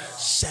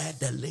 Share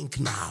the link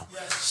now.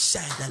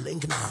 Share the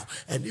link now.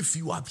 And if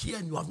you are here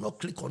and you have not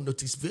clicked on the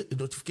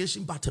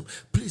notification button,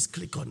 please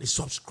click on it.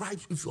 Subscribe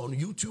if you're on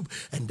YouTube,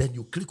 and then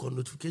you click on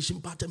notification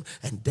button,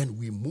 and then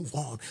we move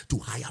on to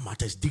higher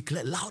matters.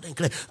 Declare loud and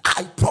clear.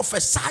 I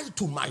prophesy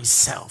to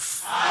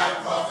myself. I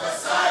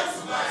prophesy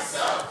to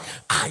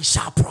myself. I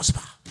shall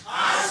prosper.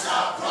 I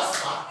shall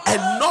prosper.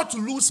 And not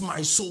lose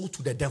my soul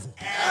to the devil.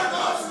 And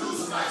not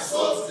lose my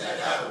soul to the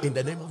devil. In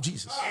the name of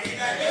Jesus. In the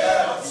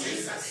name of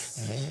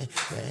Jesus.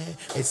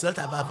 It's not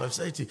about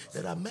prosperity.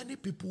 There are many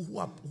people who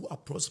are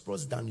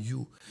prosperous than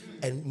you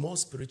and more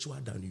spiritual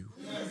than you.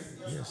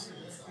 Yes.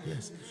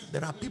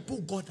 There are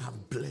people God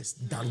have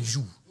blessed than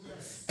you,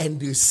 and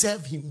they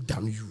serve Him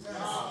than you.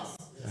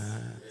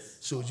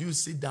 So you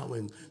sit down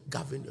and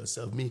govern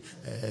yourself.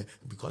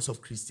 Because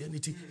of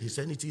Christianity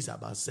is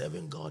about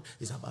serving God.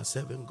 It's about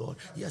serving God.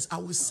 Yes, I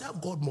will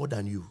serve God more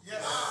than you,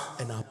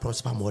 and I'll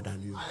prosper more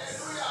than you.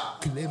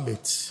 Claim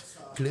it.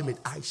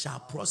 I shall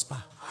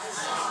prosper,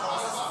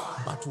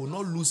 but will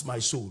not lose my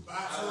soul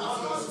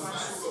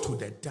to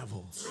the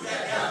devil.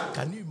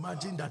 Can you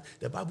imagine that?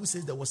 The Bible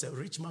says there was a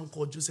rich man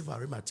called Joseph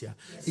Arimathea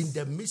in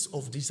the midst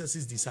of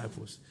Jesus'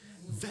 disciples.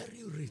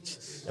 Very rich.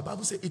 The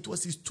Bible says it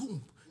was his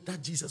tomb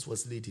that Jesus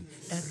was laid in.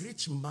 A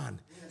rich man,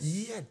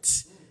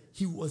 yet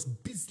he was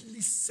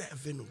busily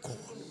serving God.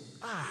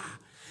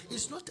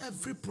 It's not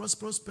every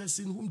prosperous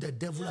person whom the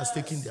devil has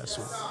taken their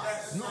soul.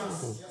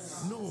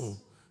 No.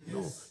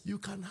 You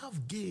can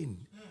have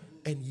gain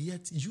and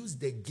yet use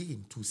the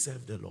gain to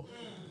serve the Lord.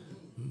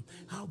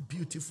 How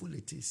beautiful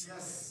it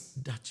is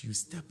that you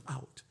step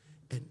out.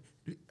 And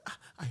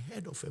I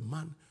heard of a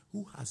man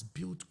who has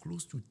built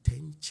close to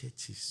 10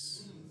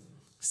 churches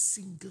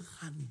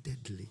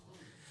single-handedly.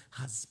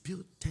 Has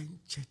built 10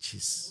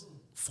 churches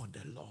for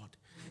the Lord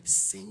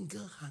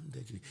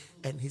single-handedly,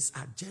 and his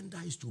agenda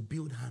is to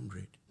build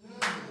 100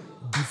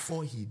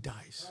 before he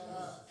dies.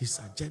 His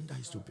agenda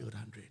is to build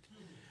 100.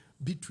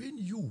 Between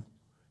you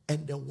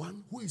and the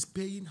one who is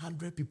paying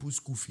 100 people's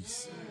school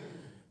fees,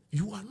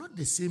 you are not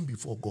the same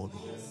before God.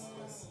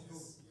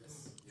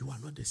 You are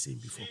not the same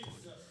before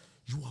God.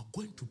 You are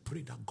going to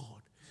pray that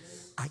God,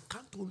 I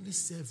can't only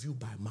serve you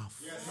by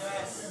mouth.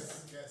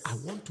 I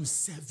want to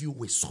serve you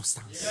with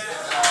substance.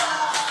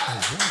 I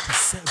want to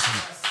serve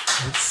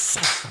you with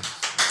substance.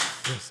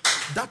 Yes.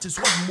 That is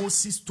what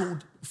Moses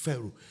told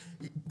Pharaoh.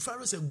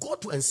 Pharaoh said, go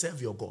to and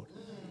serve your God.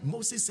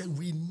 Moses said,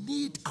 we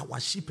need our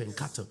sheep and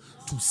cattle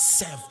to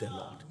serve the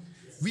Lord.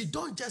 We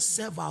don't just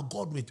serve our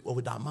God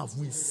with our mouth.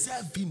 We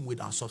serve him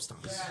with our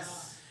substance.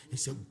 He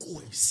said, go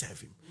and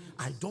serve him.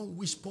 I don't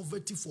wish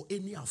poverty for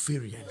any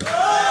Alpharian.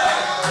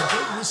 I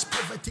don't wish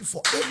poverty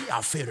for any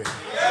Alpharian.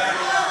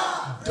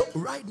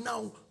 Right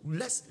now,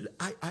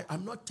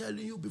 I'm not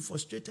telling you be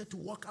frustrated to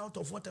walk out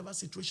of whatever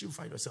situation you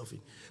find yourself in.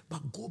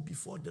 But go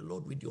before the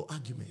Lord with your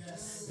argument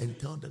and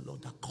tell the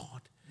Lord that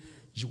God,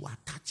 you are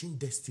touching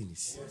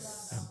destinies.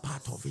 And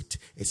part of it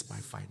is my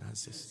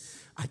finances.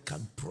 I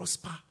can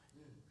prosper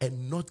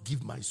and not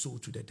give my soul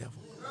to the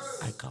devil.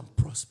 I can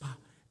prosper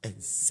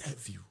and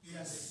serve you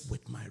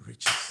with my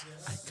riches.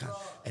 I can.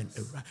 And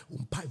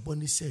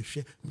Bonnie says,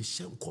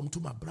 Michelle come to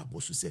my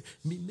brabo so say,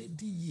 me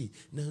medi ye,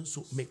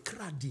 nanso me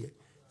kradie,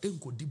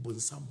 enko di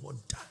bonsam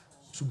hoda.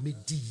 To me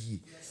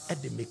di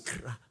and the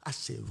mekra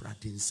ashe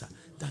radinsa.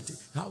 That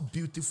is how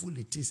beautiful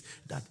it is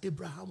that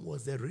Abraham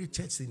was the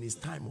richest in his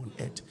time on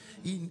earth.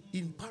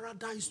 In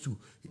paradise too,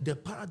 the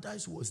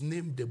paradise was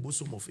named the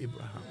bosom of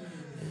Abraham.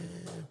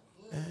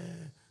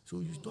 So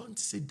you don't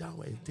sit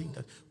down and think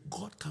that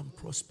God can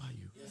prosper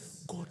you.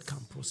 God can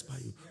prosper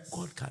you.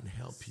 God can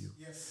help you.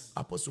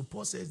 Apostle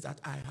Paul says that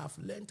I have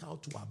learned how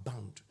to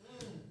abound.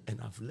 And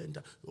I've learned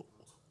that.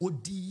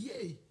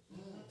 He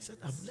said,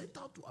 I've learned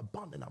how to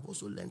abound and I've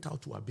also learned how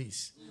to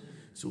abase.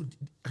 So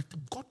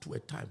it got to a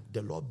time,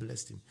 the Lord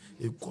blessed him.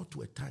 It got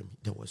to a time,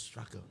 there was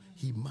struggle.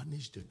 He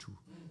managed the two.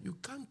 You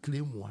can't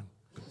claim one.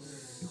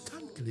 You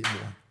can't claim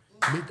one.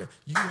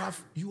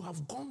 You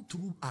have gone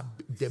through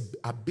the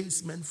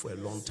abasement for a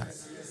long time.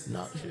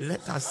 Now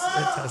let us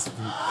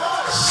be.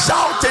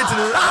 Shout it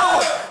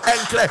loud and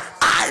clear.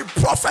 I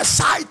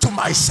prophesy to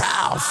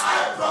myself.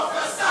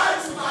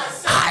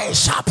 I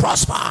shall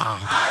prosper.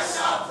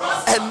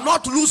 And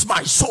not lose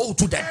my soul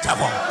to the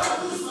devil.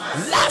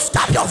 Lift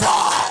up your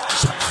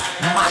voice.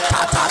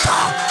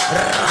 Matatata,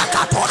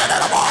 rakatona de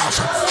la voz,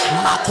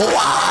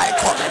 makuai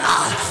komena,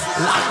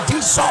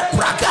 landiso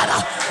pragada,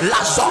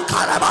 la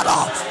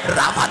socarabado,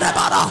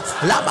 Ravadabara,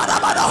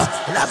 Labarabara,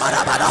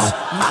 Labarabara,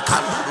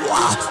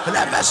 Macandua,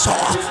 Lemeso,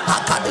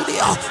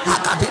 Acadidio,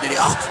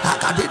 Acadidio,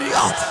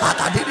 Acadidio,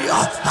 Acadidio,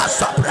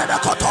 Asopreda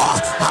Coto,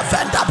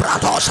 Avenda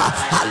Bratosa,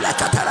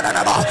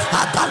 Alecaterabo,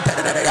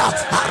 Adanteria,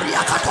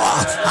 Ariacato,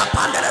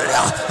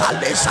 Apanderia,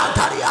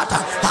 Alessantariata,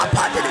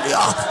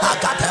 Apanderio,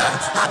 Acate,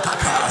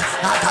 Acate,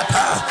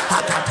 Acate,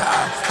 Acate,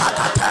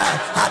 Acate,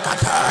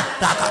 Acate,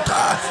 Acate,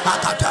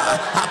 Acate,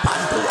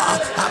 Apandua,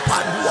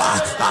 Apandua,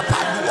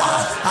 Apandua,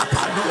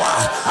 Apandua,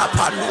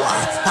 Apandua,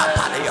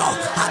 Apanio,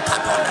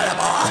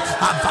 Acatonelebo,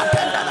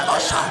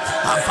 Avantelebosa,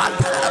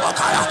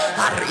 Avantelebocaya,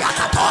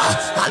 Ariacato,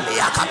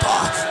 Aliacato,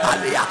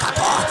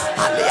 Aliacato,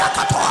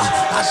 Aliacato,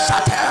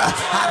 Asate,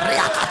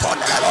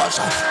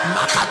 Ariacatonelebosa,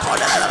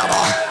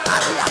 Macatonelebo,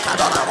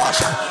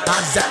 Ariacatonelebosa,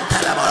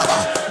 Azentelebo,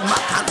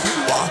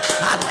 Macanduo,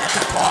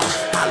 Alecato,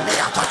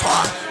 Aliacato,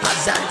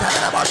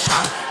 Azentelebosa,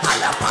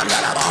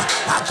 Alapanelebo,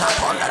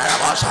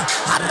 Acatonelebosa,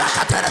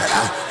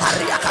 Aracatenera,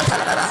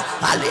 Ariacatenera,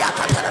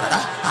 Aliacatenera,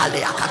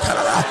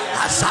 Aliacatenera,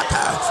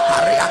 Asate,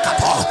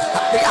 Ariacato,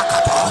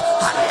 Ariacato,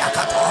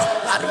 Ariacato,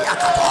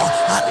 Ariacato,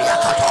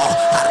 Ariacato,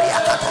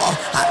 Ariacato,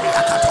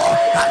 Ariacato,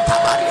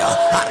 Antabario,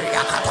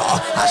 Ariacato,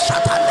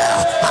 Asatane,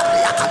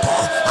 Ariacato,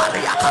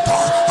 Ariacato,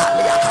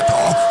 Ariacato,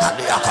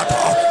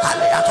 Ariacato,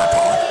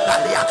 Ariacato,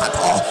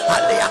 Ariacato,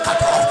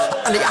 Ariacato,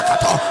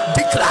 Ariacato,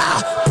 declare,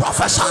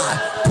 prophesy,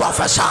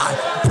 prophesy,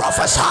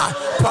 prophesy,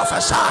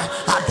 prophesy,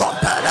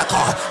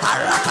 Adompeleco,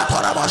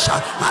 Arakatorabosha,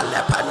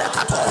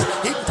 Alepenecato,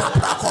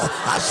 Intabraco,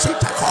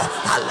 Asiteco,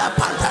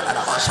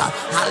 Alepantelabosha,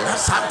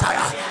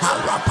 Alessantaya,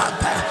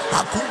 Arapampe,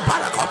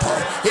 Akumbarakoto,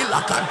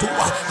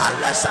 Ilakantua,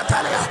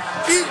 Alessatalia,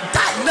 in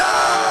that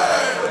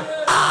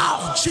name.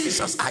 Oh,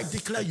 Jesus, I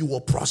declare you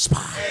will prosper.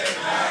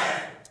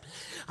 Amen.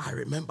 I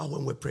remember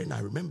when we're praying, I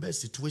remember a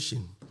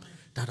situation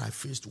that I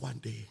faced one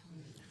day.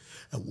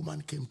 A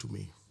woman came to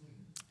me,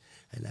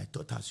 and I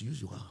thought, as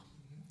usual,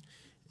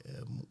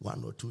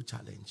 one or two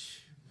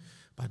challenge.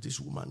 But this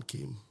woman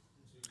came,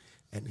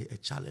 and her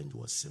challenge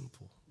was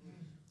simple.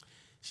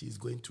 She's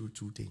going through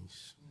two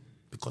things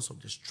because of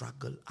the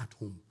struggle at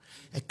home.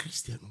 A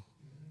Christian.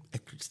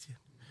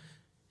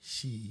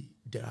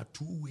 There are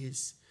two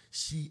ways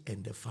she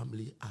and the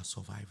family are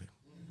surviving.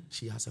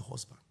 She has a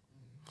husband.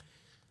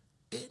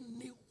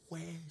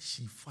 Anywhere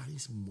she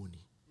finds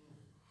money,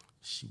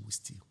 she will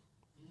steal.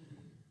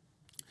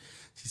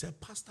 She said,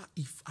 Pastor,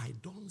 if I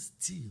don't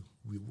steal,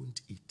 we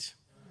won't eat.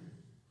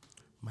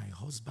 My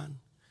husband,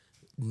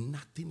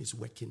 nothing is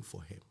working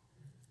for him.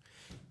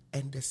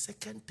 And the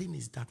second thing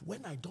is that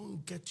when I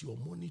don't get your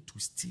money to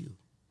steal,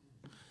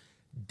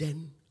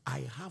 then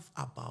I have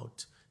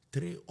about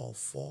 3 or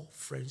 4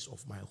 friends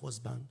of my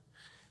husband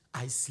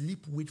I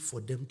sleep with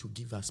for them to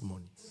give us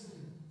money.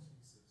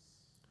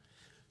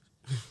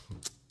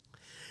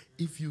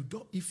 If you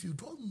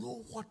don't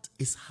know what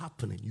is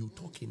happening, you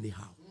talk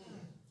anyhow.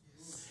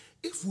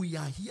 If we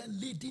are here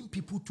leading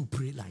people to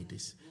pray like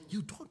this,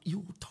 you talk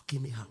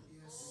anyhow.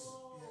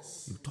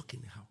 You talk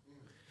anyhow.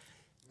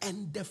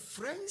 And the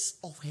friends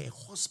of her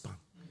husband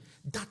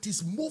that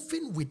is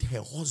moving with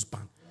her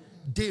husband,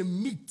 they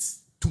meet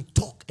to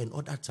talk and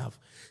other stuff,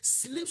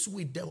 sleeps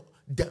with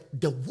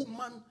the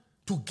woman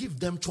to give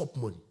them chop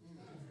money.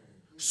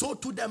 So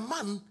to the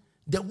man,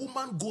 the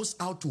woman goes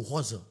out to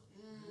hustle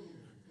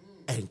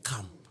and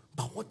come.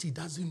 But what he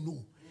doesn't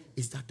know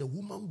is that the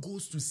woman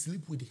goes to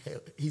sleep with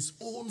his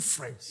own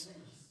friends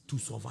to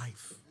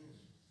survive.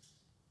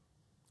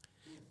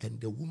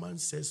 And the woman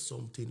says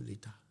something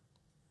later.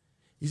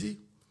 You see,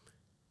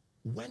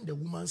 when the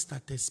woman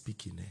started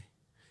speaking,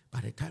 by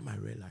the time I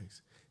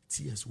realized,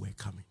 tears were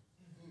coming.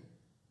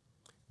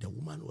 The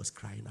woman was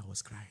crying, I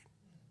was crying.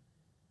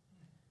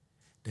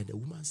 Then the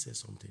woman said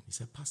something. He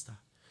said, Pastor,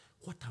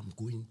 what I'm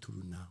going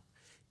through now,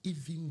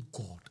 even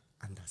God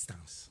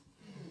understands.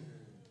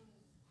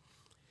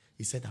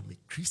 He said, I'm a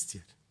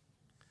Christian.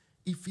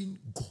 Even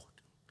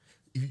God,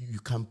 you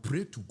can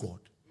pray to God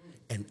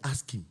and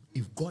ask him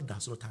if God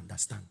does not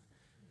understand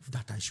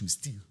that I should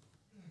steal.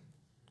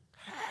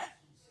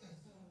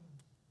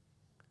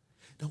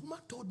 The woman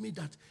told me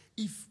that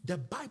if the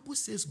Bible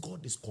says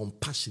God is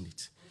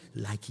compassionate,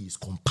 like he is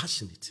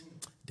compassionate,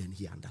 then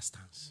he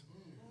understands.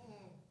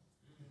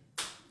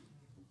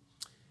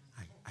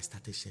 I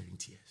started shedding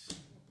tears.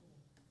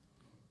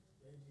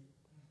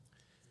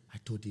 I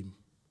told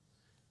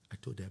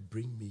her,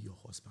 bring me your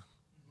husband,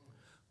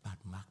 but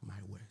mark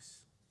my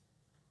words,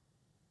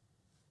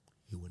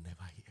 he will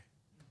never hear.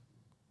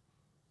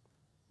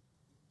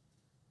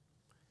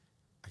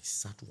 I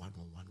sat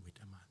one-on-one with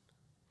the man,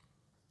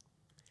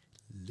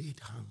 laid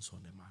hands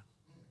on the man.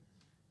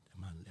 The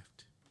man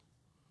left.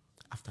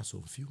 After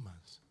some few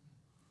months,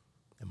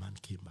 the man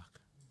came back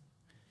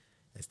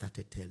and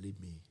started telling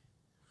me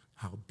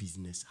how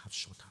business have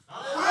shut up.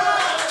 How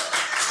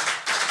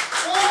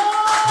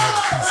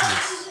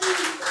business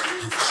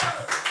have shut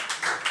up.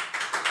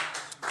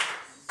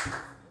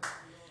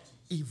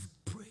 If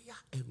prayer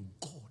and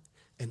God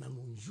and an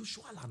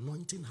unusual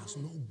anointing has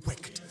not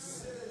worked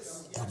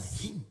on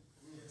him,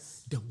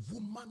 the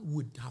woman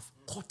would have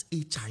caught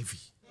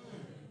HIV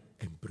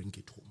and bring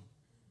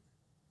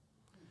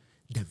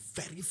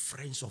very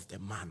friends of the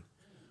man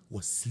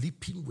was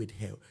sleeping with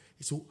her.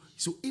 So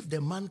if the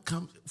man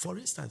comes, for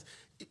instance,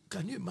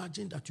 can you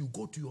imagine that you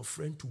go to your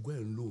friend to go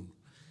and loan?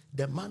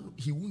 The man,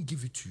 he won't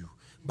give it to you,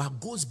 but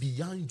goes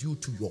beyond you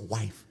to your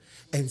wife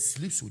and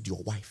sleeps with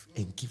your wife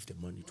and give the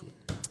money to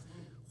her.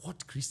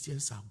 What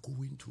Christians are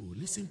going through,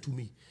 listen to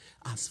me,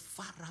 as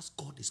far as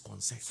God is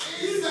concerned,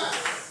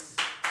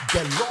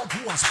 the Lord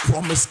who has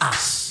promised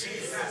us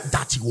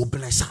that he will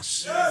bless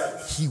us,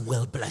 he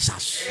will bless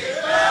us.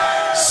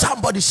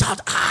 Somebody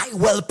shout, I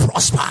will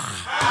prosper.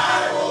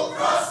 I will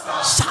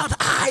prosper. Shout,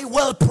 I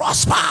will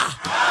prosper.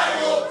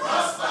 I will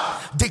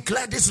prosper.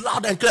 Declare this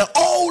loud and clear.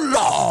 Oh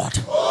Lord,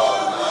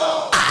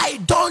 I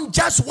don't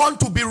just want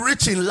to be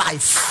rich in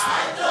life.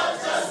 I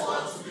don't just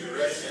want to be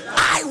rich in life.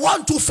 I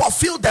want to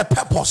fulfill the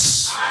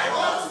purpose I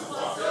want to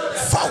fulfill the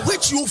for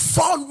which you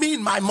found me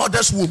in my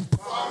mother's womb.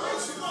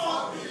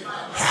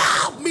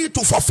 Help me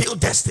to fulfill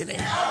destiny.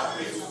 Help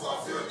me to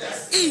fulfill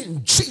destiny.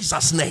 In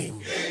Jesus' name.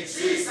 In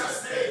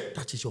Jesus' name.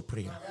 That is your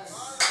prayer.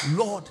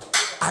 Lord,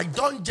 I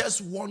don't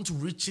just want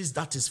riches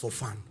that is for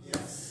fun.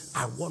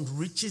 I want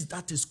riches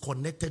that is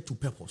connected to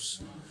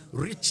purpose.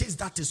 Riches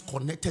that is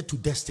connected to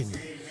destiny.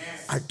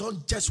 I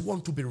don't just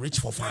want to be rich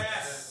for fun.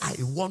 I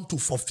want to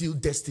fulfill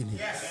destiny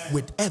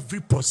with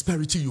every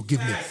prosperity you give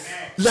me.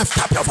 Lift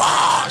up your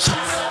voice.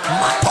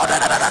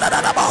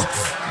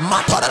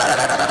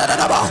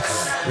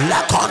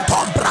 La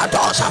contom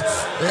bradosa,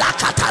 la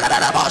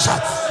catalabosa,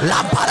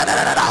 lampada,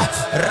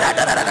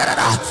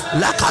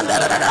 la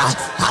candela,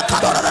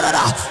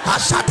 acadora,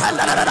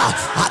 asatana,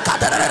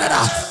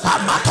 acadera,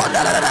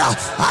 amatona,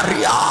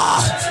 aria,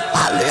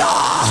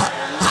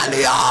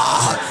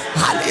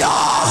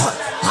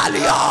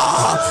 alia,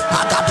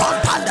 agapon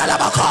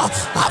pandalabaco,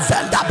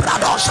 avenda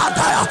brado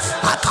santaya,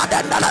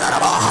 acadena,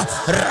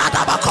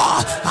 radabaco,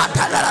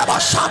 atanaba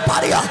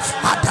samparia,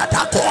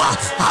 atatacoa,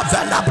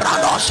 avenda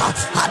bradosa,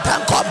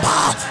 atancoba,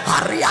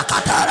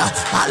 ariacatera,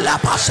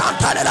 alapa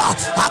santana,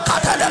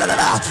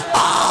 acatena,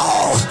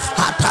 oh,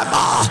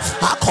 atama,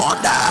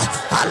 aconda,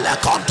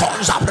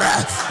 alecontonzabre,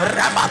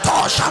 remato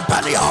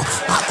champanio,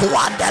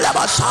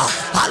 aquandelabasa,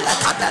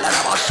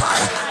 alecadelabasa,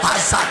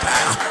 azate,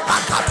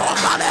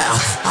 acatomane,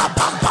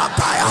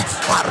 abampapaya,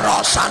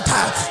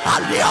 arrosante,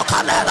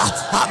 aliocanela,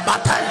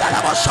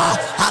 abatendelabasa,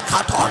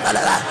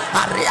 acatonele,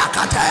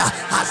 ariacatea,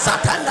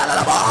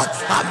 azatendelaba,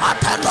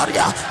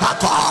 amatendoria,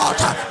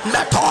 acota,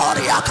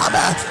 metoria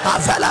cabe,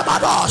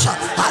 avelabadosa,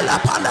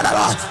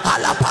 alapanelaba,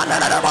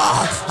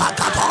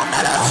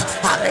 acatonele,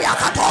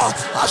 ariacato,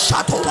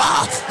 asatua,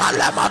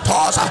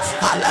 alematosa,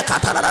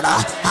 alecatana,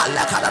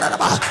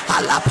 alapanelaba,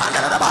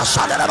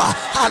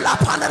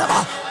 alapanelaba,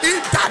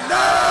 in the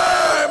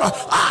name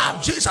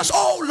of Jesus.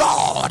 Oh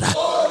Lord,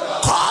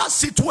 cause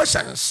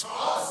situations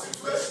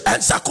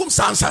and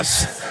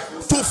circumstances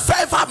to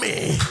favor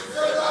me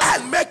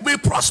and make me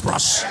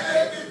prosperous.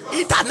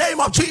 In the name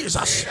of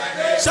Jesus.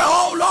 Say,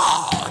 oh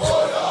Lord,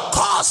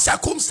 cause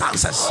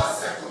circumstances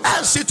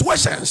and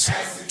situations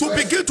to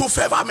begin to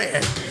favor me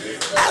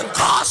and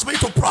cause me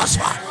to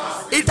prosper.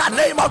 In the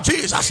name of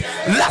Jesus.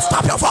 Lift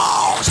up your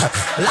voice.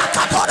 La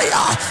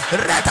Catoria,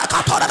 Reta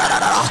Catora,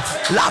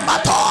 La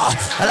Mato,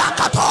 La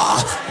Cato,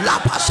 La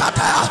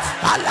Pasata,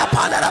 Alla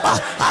Panaba,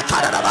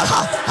 Acaraba,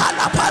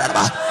 Alla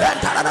Panaba,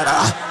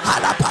 Entanaba,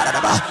 Alla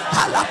Panaba,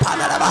 Alla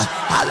Panaba,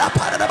 Alla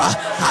Panaba,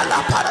 Alla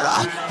Panaba,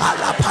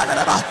 Alla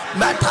Panaba,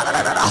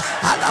 Mentanaba,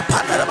 Alla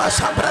Panaba,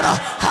 Sambrana,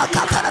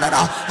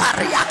 Acatanaba,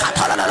 Aria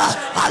Catalana,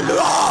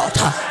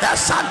 Alota, the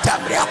Santa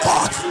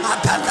Miraco,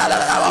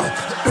 Atanaba,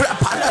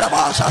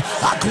 Repanabas,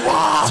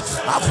 Aqua,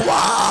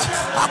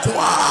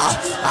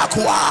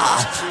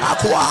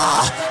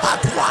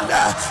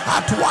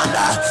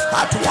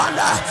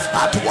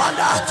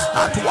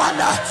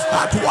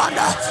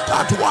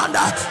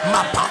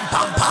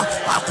 Mapampampa,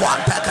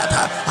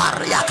 Aquantecata,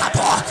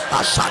 Ariacato,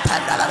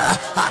 Asatana,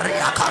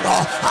 Ariacano,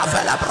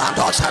 Avela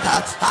Brandosata,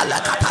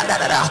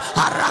 Alacatana,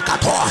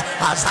 Aracato,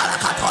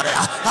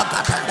 Azaracatoria,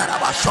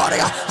 Acatana,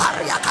 Soria,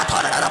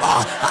 Ariacatana.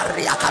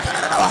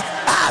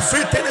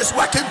 Everything is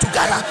working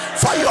together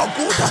for your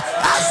good.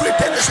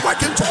 Everything is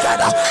working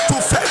together to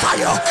favor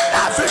you.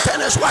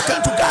 Everything is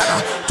working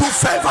together to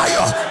favor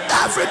you.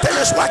 Everything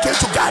is working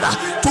together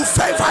to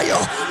favor you.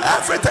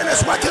 Everything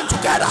is working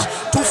together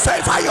to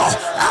favor you.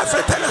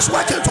 Everything is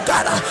working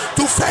together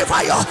to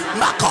favor you.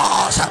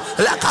 Makos,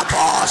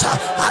 Lakapos,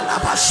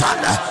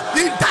 Alabashana.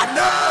 In the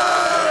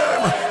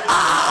name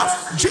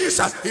of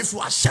Jesus. If you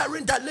are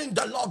sharing the link,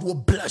 the Lord will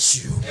bless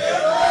you.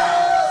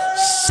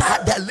 Share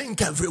the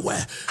link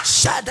everywhere.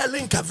 Share the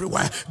link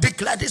everywhere.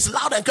 Declare this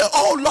loud and clear.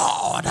 Oh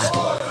Lord,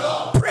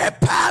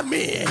 prepare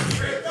me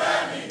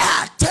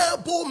a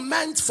table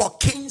meant for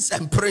kings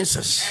and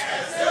princes.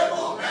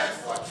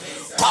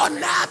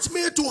 Connect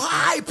me to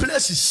high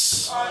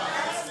places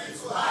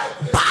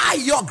by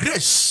your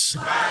grace.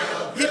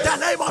 In the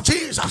name of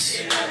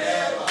Jesus.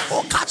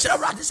 Oh, catch the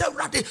rat. Say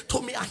rat.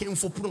 To me, I him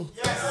for pro.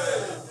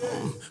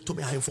 To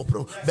me, I him for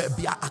pro.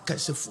 Baby, I can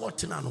say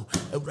 14 ano.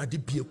 Everybody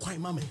be a quiet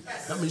mammy.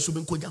 That means you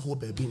been going to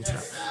baby.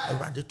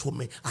 Everybody told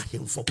me I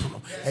him for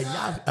pro.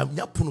 And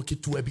ya puno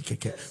kitu ebi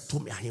keke. To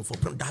me, I him for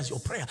pro. That's your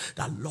prayer.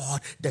 That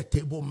Lord, the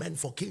table meant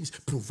for kings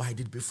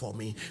provided before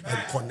me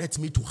and connect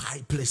me to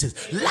high places.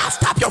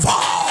 Lift up your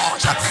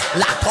voice.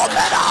 La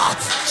Comeda.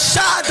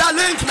 Share the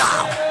link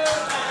now.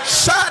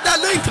 Share the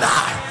link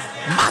now.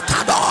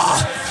 Matador.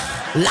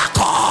 La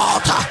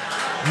Cota.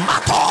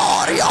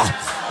 Matorio.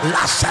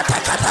 La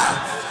Setecata.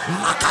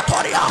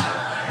 Macatorio.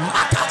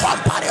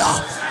 Matacompario.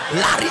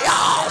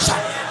 Larios.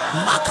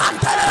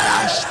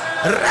 Macanteres.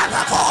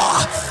 Rebeco.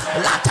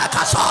 La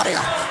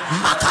Tecasorio.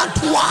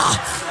 Macantua.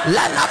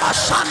 La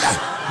Lavasande.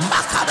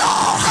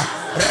 Macador.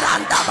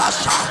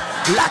 Randabasa,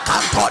 La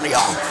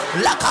Cantonio,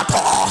 La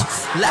Cato,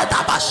 La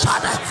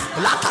Dabasade,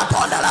 La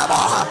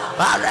Caponelabo,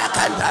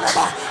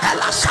 Arecandelabo,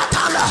 La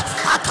Satana,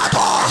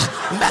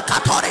 Acato,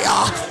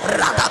 Mecatorio,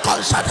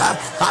 Radaconsata,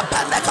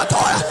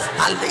 Abenecatoria,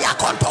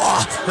 Aliaconto,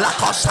 La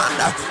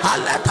Cosanda,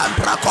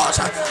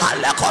 Aletempracosa,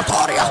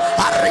 Alecotoria,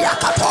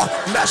 Ariacato,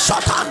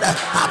 Mesotande,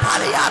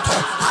 Apaliato,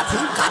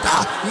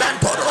 Atucata,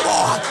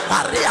 Mentorobo,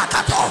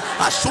 Ariacato,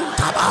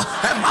 Asuntaba,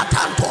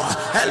 Matanto,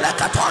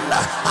 Elecatonda,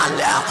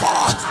 Aleaco.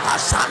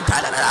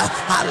 Asantana,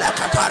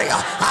 Alekataria,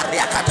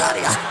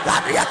 Ariakataria,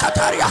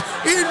 Ariakataria,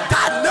 in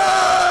the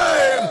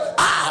name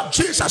of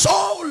Jesus,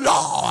 oh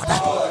Lord,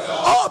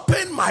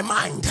 open my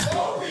mind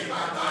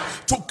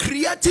to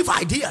creative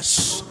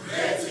ideas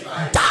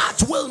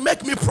that will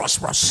make me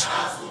prosperous.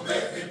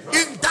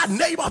 In the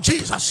name of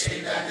Jesus,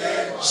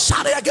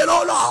 shout it again,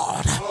 oh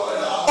Lord,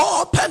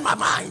 open my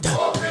mind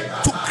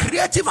to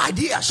creative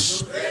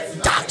ideas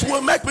that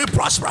will make me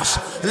prosperous.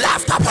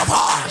 Lift up your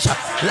voice.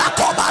 La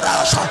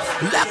Cobaros,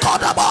 La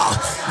Codaba,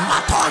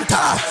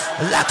 Matonta,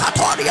 La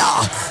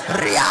Catoria,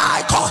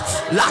 Riaco,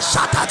 La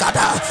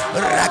Satagada,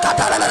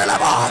 Recatala,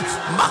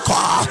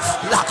 Macoa,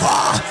 La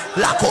Coa,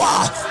 La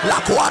Coa,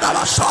 La Coa,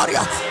 La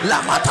Soria,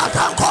 La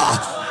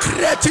Matatanco.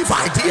 Creative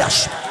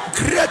ideas,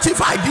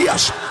 creative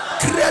ideas.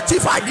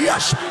 Creative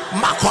ideas,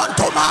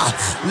 Macontoma,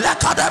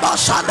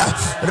 Lacadabasanda,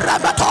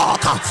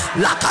 Ramatoka,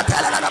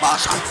 Lacatella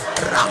Bosa,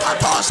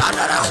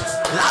 Ramatosanda,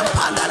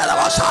 Lampanda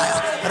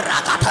Bosaya,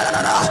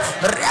 Racatella,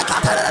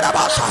 Recatella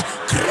Bosa.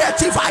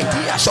 Creative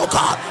ideas, oh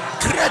God,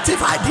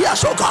 creative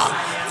ideas, oh God.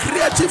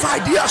 Creative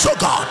ideas, oh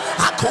God.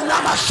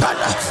 Akuna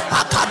Mashana,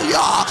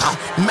 Akadioka,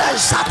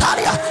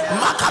 Mensataria,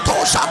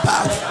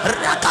 Makatosapa,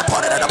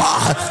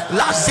 Rakatoreba,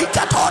 La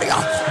Zicatoria,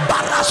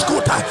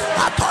 Barascuta,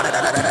 Atoreda,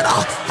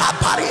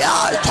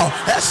 Aparialto,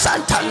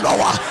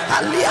 Santanoa,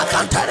 Alia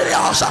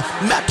Cantarios,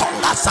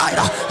 Metonga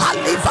Sida,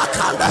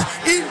 Alivakanda.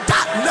 In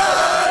that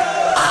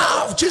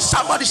name of Jesus,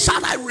 somebody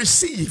said, I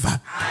receive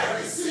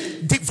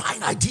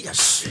divine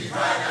ideas.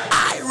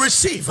 I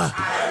receive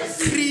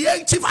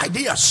creative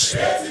ideas.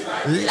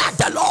 Let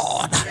the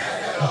Lord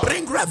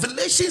bring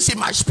revelations in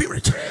my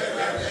spirit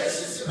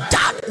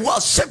that will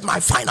shape my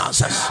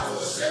finances.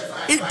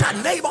 In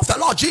the name of the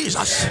Lord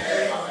Jesus,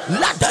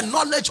 let the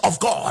knowledge of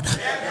God,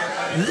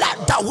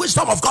 let the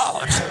wisdom of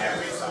God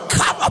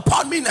come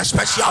upon me in a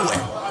special way.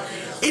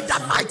 In the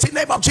mighty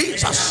name of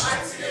Jesus,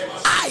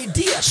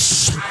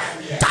 ideas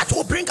that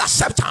will bring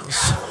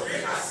acceptance,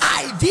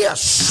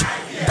 ideas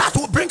that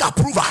will bring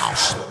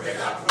approvals,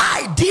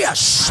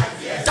 ideas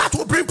that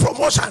will bring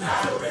promotion.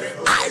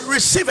 I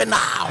receive it now.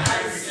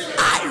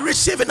 I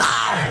receive it now.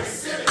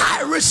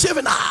 I receive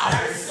it now.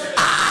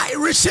 I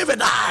receive it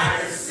now.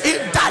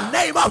 In the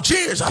name of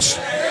Jesus.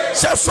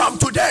 Say from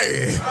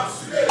today,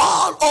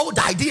 all old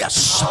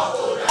ideas,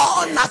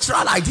 all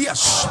natural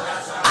ideas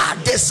are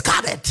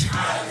discarded.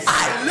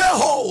 I lay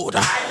hold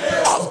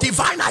of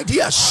divine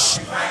ideas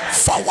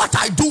for what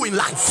I do in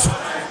life.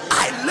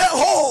 I lay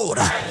hold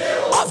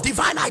of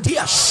divine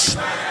ideas,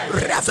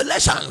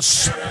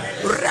 revelations,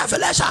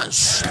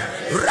 revelations,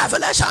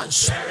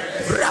 revelations,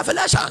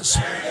 revelations.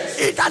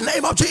 In the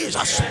name of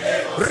Jesus,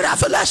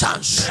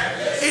 revelations.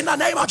 In the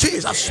name of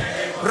Jesus,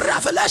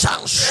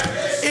 revelations.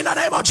 In the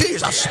name of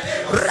Jesus,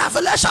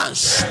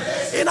 revelations.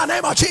 In the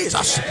name of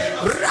Jesus,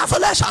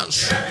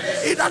 revelations.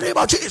 In the name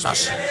of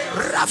Jesus,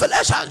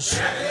 revelations.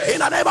 In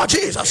the name of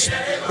Jesus,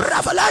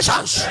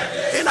 revelations.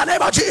 In the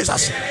name of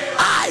Jesus,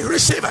 I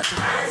receive it.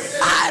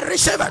 I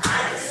receive it.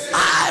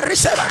 I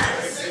receive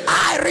it.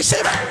 I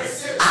receive it.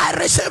 I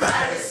receive it.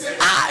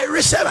 I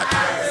receive it.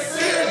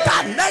 In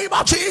the name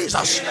of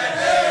Jesus.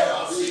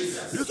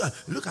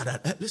 Look at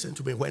that. Listen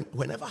to me.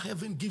 Whenever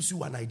heaven gives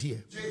you an idea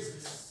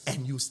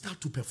and you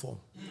start to perform,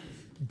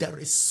 there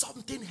is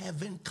something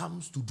heaven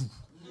comes to do.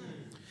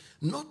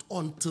 Not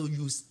until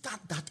you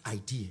start that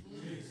idea,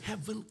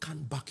 heaven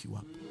can back you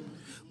up.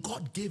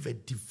 God gave a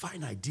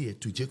divine idea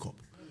to Jacob.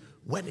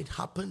 When it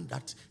happened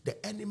that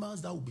the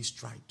animals that will be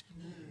striped,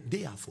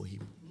 they are for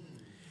him.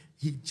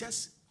 He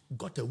just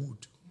got a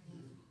wood,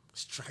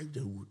 striped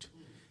the wood,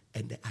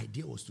 and the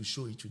idea was to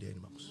show it to the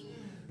animals.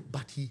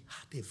 But he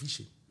had a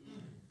vision.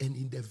 And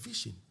in the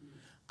vision,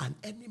 an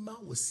animal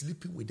was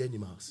sleeping with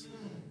animals.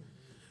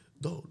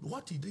 Though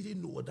what he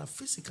didn't know was that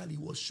physically he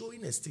was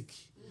showing a stick.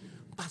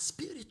 But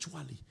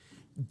spiritually,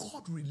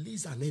 God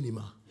released an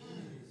animal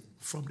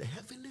from the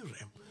heavenly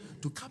realm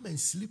to come and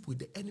sleep with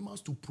the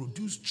animals to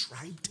produce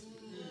striped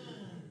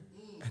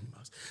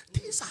animals.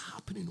 Things are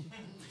happening.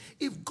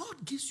 If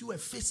God gives you a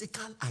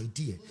physical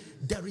idea,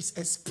 there is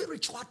a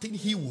spiritual thing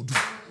he will do.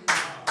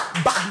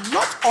 But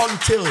not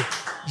until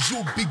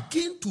you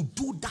begin to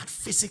do that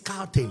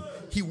physical thing,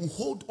 he will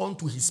hold on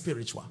to his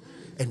spiritual.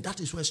 And that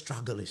is where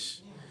struggle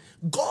is.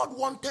 God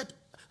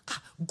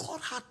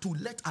had to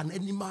let an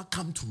animal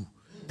come through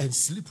and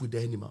sleep with the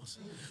animals.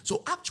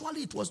 So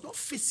actually it was not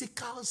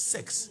physical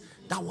sex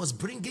that was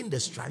bringing the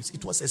stripes.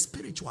 It was a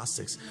spiritual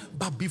sex.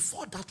 But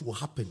before that will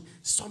happen,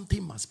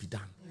 something must be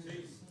done.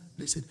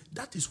 Listen,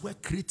 that is where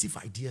creative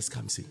ideas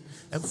comes in.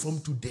 And from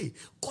today,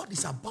 God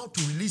is about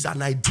to release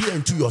an idea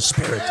into your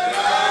spirit.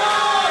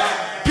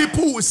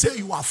 People will say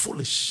you are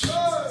foolish.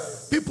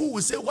 People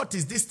will say, what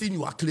is this thing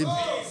you are claiming?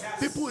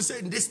 People will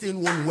say this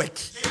thing won't work.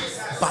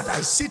 But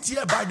I sit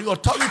here by the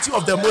authority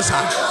of the Most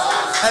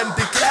High and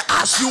declare,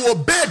 as you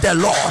obey the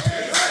Lord,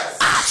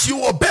 as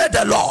you obey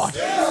the Lord,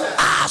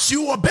 as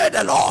you obey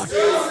the Lord,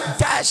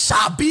 there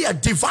shall be a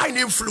divine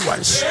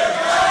influence.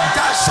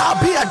 There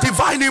shall be a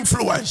divine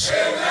influence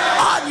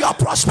on your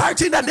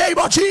prosperity in the name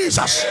of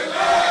Jesus.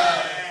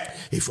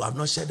 If you have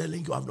not shared the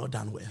link, you have not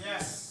done well.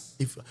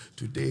 If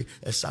today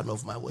a son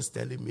of mine was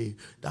telling me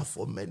that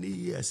for many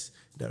years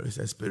there is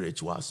a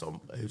spiritual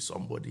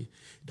somebody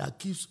that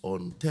keeps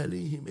on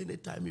telling him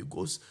anytime he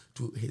goes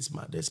to his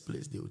mother's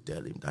place, they will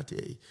tell him that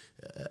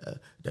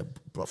the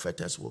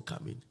prophetess will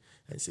come in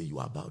and say, you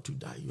are about to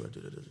die.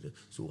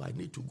 So I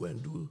need to go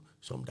and do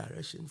some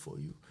direction for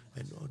you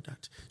and all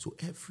that. So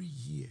every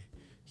year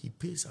he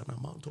pays an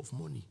amount of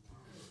money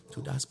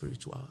to that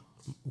spiritual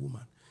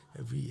woman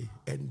every year.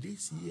 And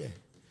this year,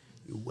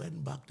 he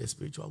went back, the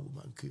spiritual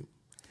woman came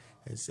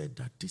and said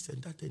that this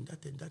and that and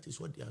that and that is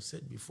what they have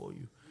said before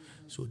you.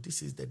 So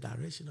this is the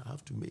direction I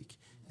have to make.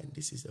 And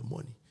this is the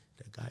money.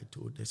 The guy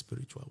told the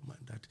spiritual woman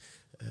that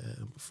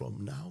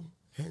from now,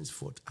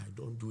 henceforth, I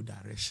don't do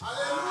direction.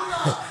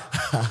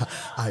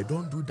 I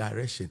don't do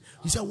direction.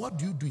 He said, what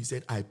do you do? He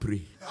said, I pray.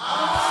 He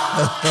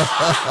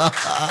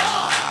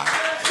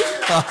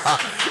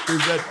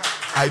said,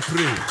 I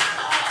pray.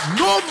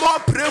 No more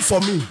pray for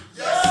me.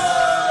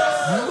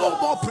 No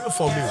more pray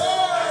for me.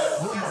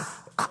 No more.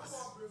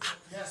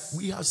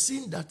 We have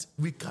seen that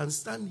we can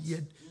stand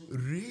here,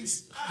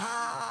 raise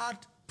hard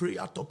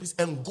prayer topics,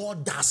 and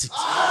God does it.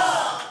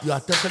 You are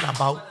talking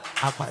about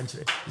Aqua.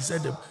 He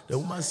said, the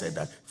woman said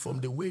that from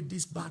the way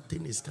this bad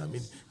thing is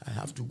coming, I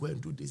have to go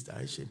and do this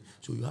direction.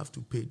 So you have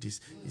to pay this.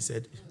 He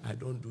said, I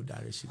don't do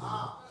direction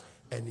anymore.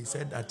 And he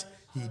said that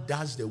he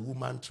does the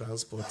woman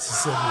transport. He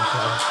said,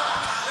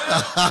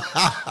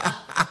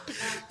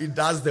 he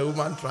does the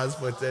woman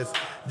transport.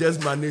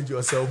 Just manage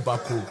yourself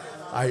back home.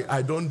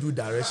 I don't do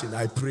direction.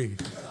 I pray.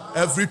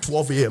 Every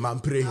 12 a.m. I'm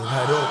praying.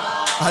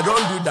 I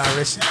don't do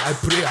direction. I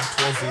pray at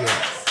 12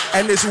 a.m.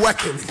 And it's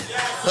working.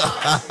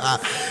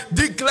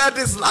 Declare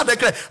this loud.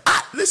 Declare.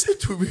 Listen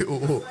to me.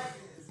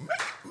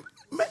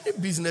 Many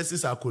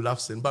businesses are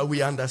collapsing, but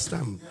we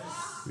understand.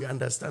 We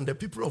understand the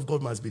people of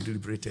God must be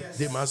deliberated.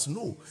 They must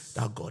know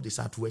that God is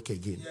at work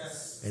again.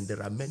 And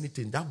there are many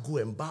things that go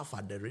and bath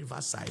at the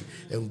riverside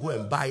and go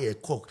and buy a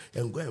cock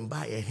and go and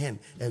buy a hen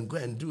and go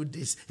and do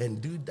this and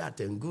do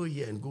that and go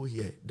here and go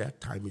here. That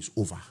time is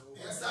over.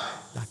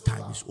 That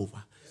time is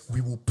over.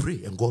 We will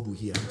pray and God will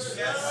hear us.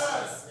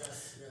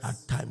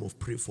 That time of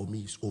pray for me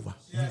is over.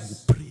 We will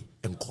pray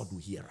and God will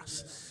hear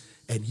us.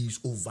 And He is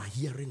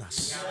overhearing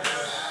us.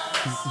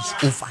 He is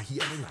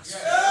overhearing us.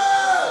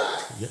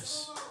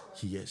 Yes.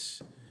 He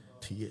is.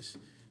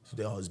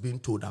 Today I was being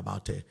told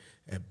about a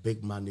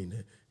big man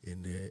in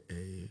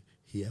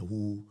here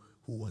who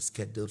was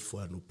scheduled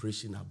for an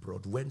operation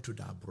abroad, went to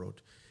the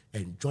abroad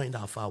and joined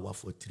Alpha Hour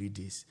for 3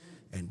 days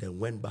and then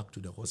went back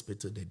to the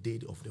hospital the day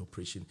of the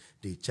operation.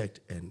 They checked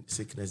and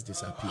sickness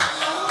disappeared.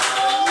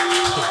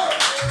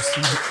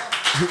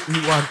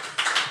 You want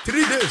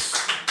 3 days.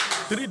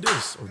 3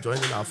 days of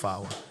joining Alpha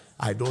Hour.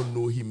 I don't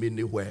know him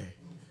anywhere.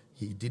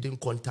 He didn't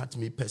contact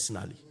me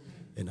personally.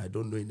 And I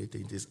don't know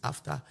anything. It is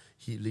after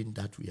healing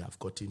that we have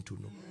gotten to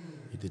know.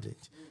 He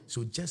didn't.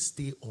 So just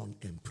stay on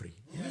and pray.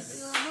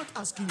 Yes. I'm not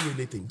asking you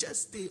anything.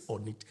 Just stay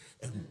on it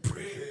and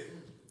pray.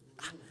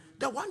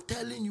 The one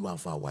telling you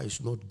Alpha Hour is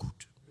not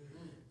good.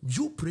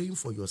 You praying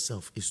for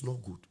yourself is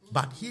not good.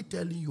 But he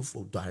telling you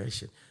for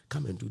direction,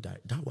 come and do that.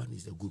 That one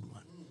is the good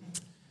one.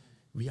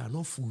 We are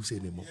not fools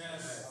anymore.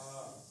 Yes.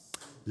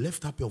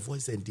 Lift up your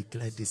voice and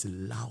declare this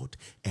loud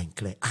and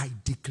clear. I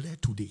declare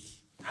today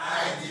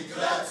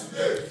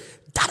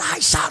that I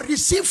shall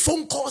receive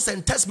phone calls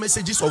and text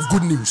messages of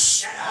good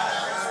news.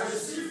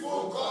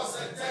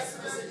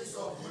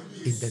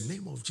 In the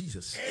name of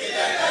Jesus.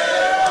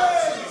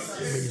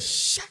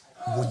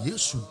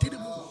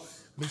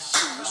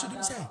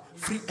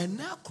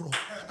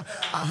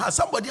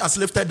 Somebody has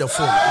lifted the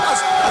phone.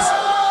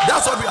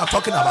 That's what we are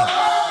talking about.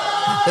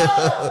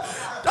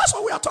 That's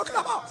what we are talking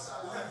about.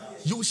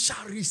 You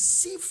shall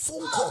receive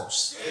phone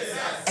calls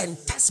and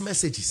text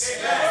messages,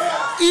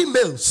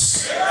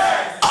 emails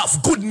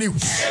of good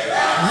news.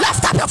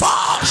 Lift up your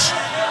voice.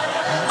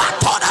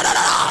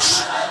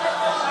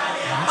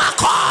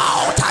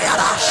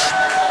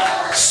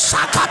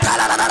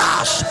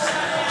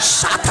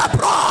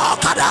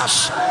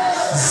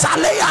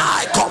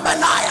 Zalea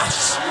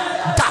Comenayas,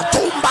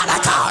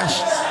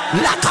 Datumbalacas,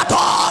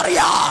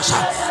 Lacatorias,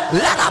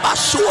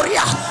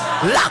 Lanabasuria,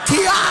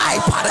 Lakiai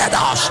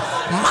Paredos,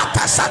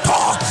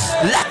 Matasato,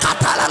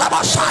 Lecatala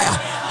Messiah,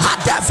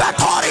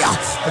 Adevatoria,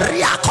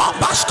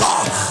 Riacombasco,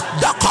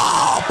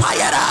 Doco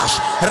Payeras,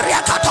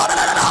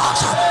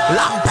 Riacatoras,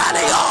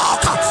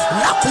 Lampelioca,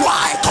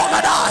 Naquai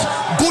Comenai.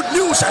 Good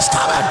news is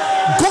coming.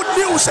 Good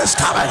news is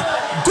coming.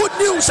 Good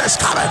news is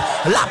coming.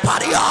 La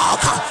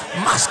Parioca,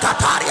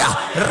 Mascataria,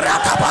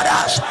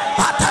 Ratabadas,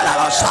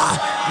 Atalabasa,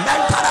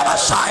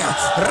 Mentarabasaya,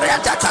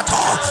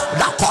 Redecato,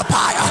 La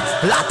Copaya,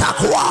 La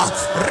Taqua,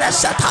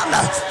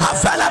 Resetana,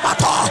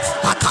 Avelabato,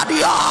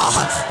 Acadia,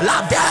 La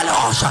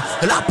Delos,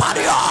 La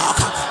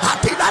Parioca,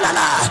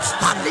 Atinala,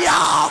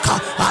 Anioca,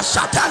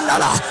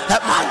 Asatanala,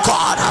 my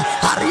God,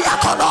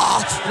 Ariacono,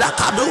 La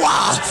Cadua,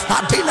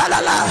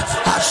 Atinala,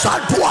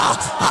 Asantua,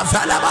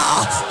 Avelaba,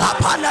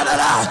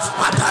 Apanala,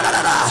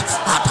 Atanala,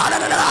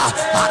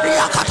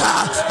 Ariakata,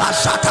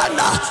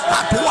 Asatana,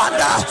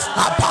 Atuanda,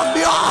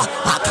 Apambia,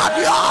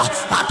 Acadia,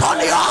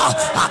 Antonia,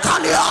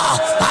 Acania,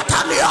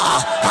 Atania,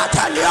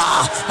 Atania,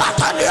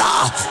 Atania,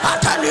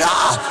 Atania,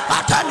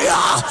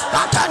 Atania,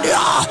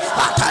 Atania,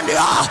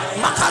 Atania,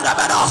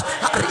 Macadabero,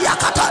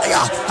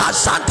 Ariakataria,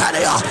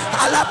 Asantania,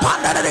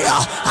 Alapanaria,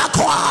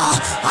 Aqua,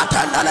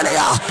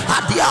 Atanaria,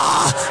 Adia,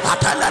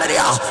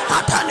 Atanaria,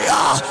 Atania,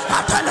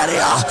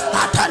 Atanaria,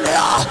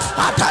 Atania,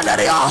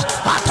 Atanaria,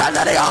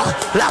 Atanaria,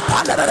 La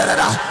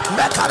Panadaria,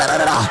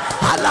 Mecadara,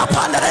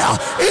 Alapanaria,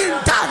 in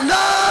the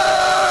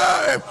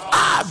name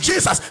of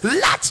Jesus,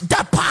 let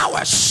the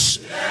powers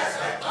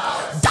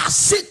that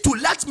seek to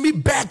let me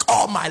beg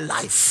all my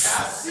life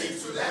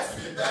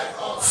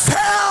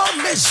fail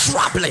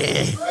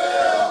miserably.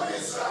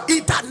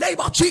 In the name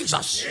of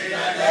Jesus.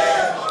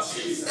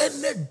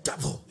 Any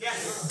devil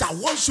that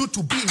wants you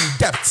to be in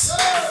debt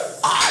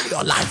all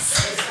your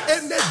life,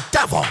 any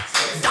devil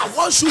that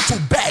wants you to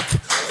beg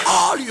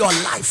all your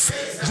life,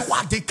 you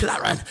are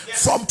declaring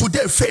from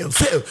today, fail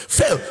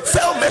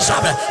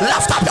miserably.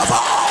 Lift up your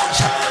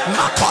voice.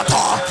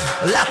 Makoto,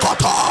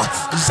 Lekoto,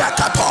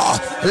 Zakato,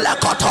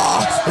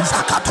 Lekoto,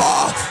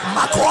 Zakato,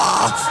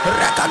 Makwa,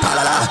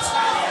 Rekatala.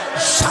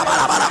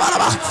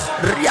 Shabarabarabara,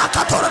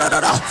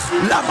 Riakatorada,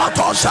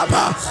 Lamato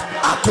Shaba,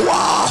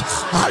 Aqua,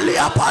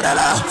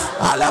 Aliapanela,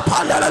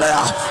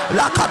 Alapanela,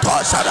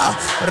 Lakatosada,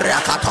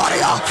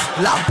 Riakatoria,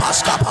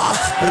 Lampascapa,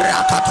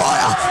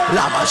 Riakatoya,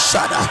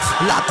 Lamashada,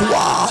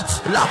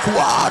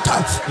 Laquata,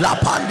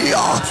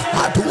 Lapandia,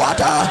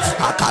 Atuata,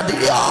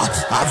 Acadia,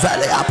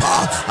 Aveliapa,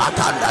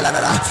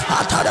 Atandala,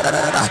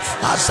 Atadada,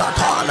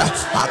 Asatan,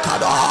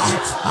 Akada,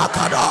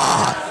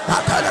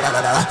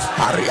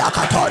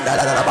 Ariakatona,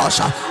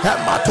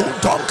 Ematun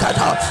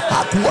Tonkata,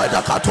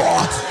 Akueda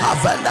Katoa,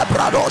 Avenda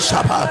Brado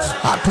Shapa,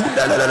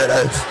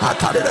 Atundele,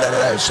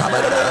 Akadele,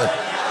 Shabele.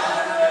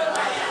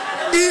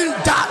 In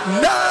the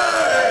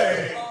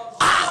name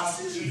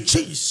of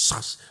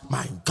Jesus,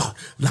 my God.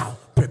 Now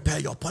prepare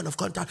your point of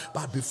contact,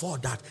 but before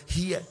that,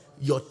 hear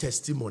your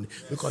testimony,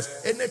 because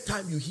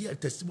anytime you hear a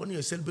testimony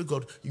and celebrate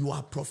God, you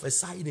are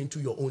prophesying into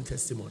your own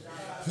testimony.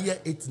 Hear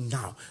it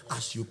now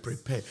as you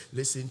prepare.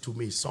 Listen to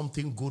me.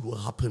 Something good will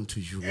happen to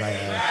you.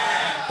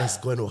 It's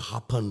going to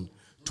happen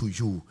to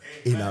you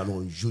in an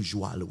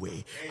unusual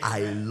way. I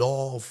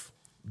love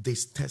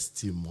this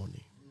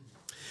testimony.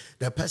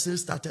 The person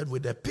started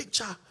with a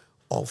picture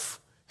of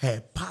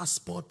her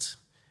passport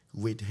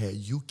with her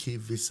UK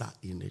visa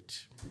in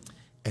it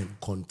and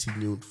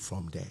continued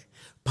from there.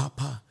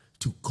 Papa,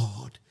 to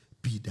God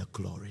be the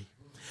glory.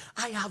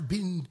 I have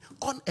been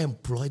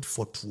unemployed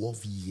for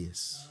 12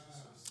 years.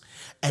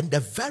 And the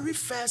very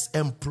first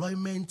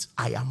employment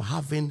I am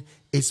having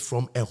is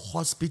from a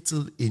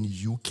hospital in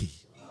UK.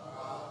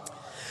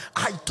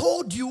 I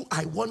told you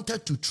I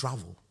wanted to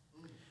travel.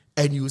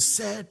 And you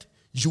said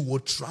you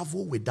would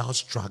travel without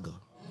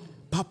struggle.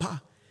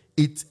 Papa,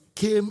 it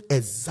came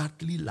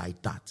exactly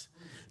like that.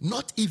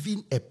 Not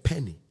even a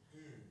penny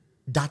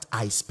that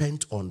I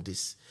spent on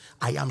this.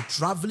 I am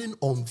traveling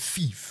on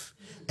faith,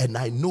 and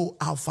I know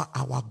how far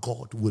our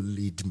God will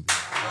lead me.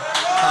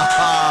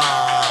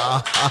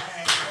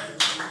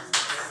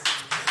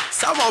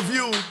 Some of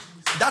you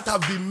that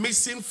have been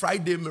missing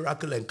Friday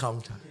Miracle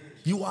Encounter,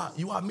 you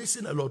are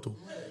missing a lot.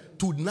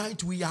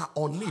 Tonight we are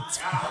on it.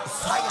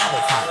 Fire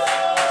of fire.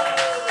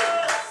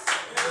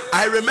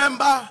 I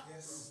remember,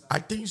 I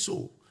think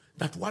so,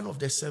 that one of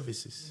the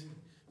services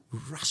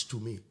rushed to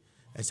me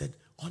and said,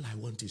 all I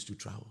want is to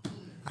travel.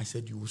 I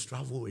said, you will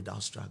travel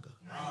without struggle.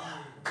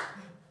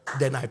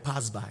 Then I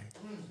passed by.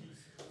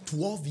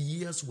 12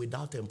 years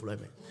without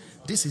employment.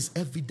 This is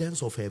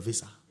evidence of her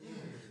visa.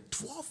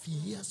 12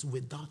 years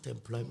without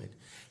employment.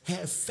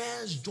 Her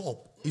first job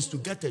is to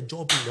get a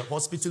job in the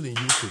hospital in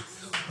UK.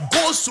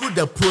 Goes through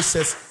the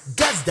process,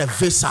 gets the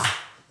visa,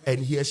 and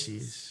here she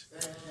is.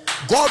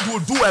 God will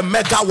do a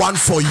mega one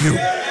for you.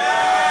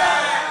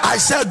 I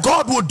said,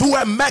 God will do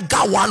a mega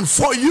one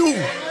for you.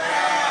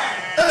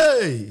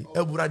 Hey,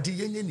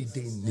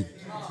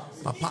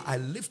 Papa, I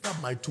lift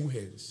up my two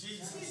hands.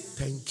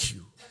 Thank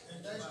you.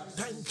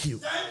 Thank you.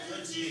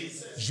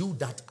 You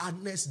that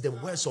honors the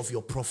words of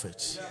your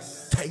prophets.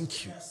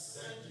 Thank you.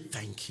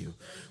 Thank you.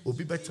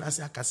 Obi better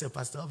say, I say,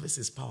 Pastor Elvis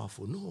is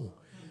powerful. No.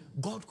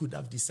 God could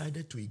have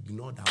decided to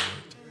ignore that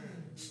word.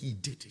 He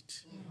did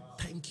it.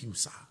 Thank you,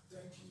 sir.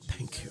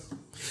 Thank you.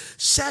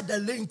 Share the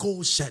link,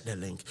 oh, share the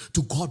link.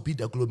 To God be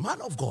the glory.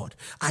 Man of God,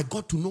 I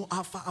got to know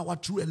Alpha Hour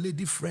through a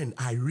lady friend,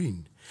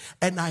 Irene.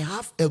 And I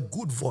have a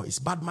good voice,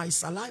 but my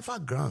saliva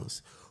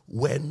glands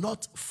were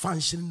not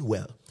functioning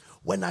well.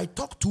 When I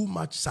talk too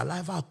much,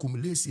 saliva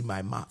accumulates in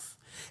my mouth.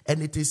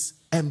 And it is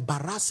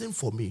embarrassing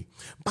for me.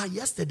 But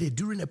yesterday,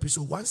 during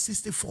episode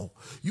 164,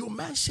 you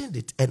mentioned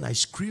it, and I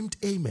screamed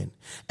amen.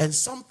 And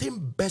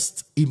something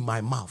burst in my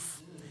mouth.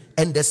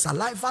 And the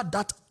saliva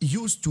that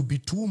used to be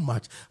too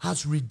much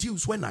has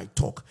reduced when I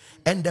talk.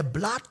 And the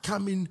blood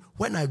coming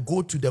when I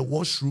go to the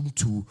washroom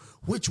too,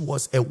 which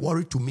was a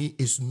worry to me,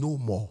 is no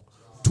more.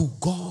 To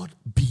God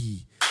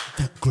be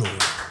the glory.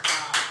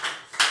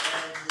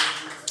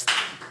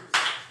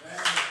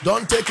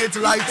 Don't take it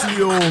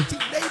lightly, oh. In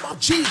the name of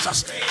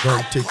Jesus.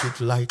 Don't take it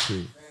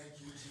lightly.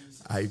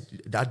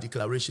 That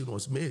declaration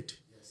was made.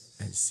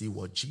 And see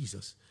what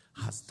Jesus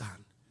has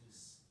done.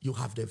 You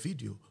have the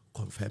video.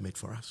 Confirm it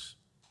for us.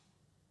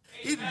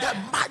 In the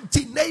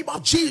mighty name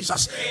of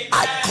Jesus,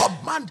 I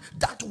command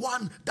that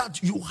one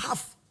that you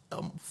have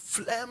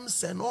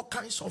phlegms and all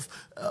kinds of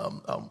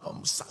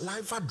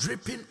saliva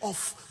dripping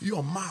off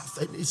your mouth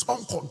and it's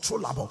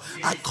uncontrollable.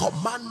 I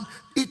command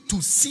it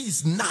to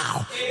cease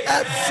now.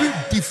 Every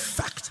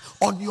defect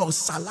on your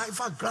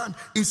saliva gland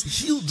is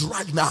healed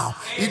right now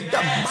in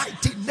the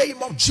mighty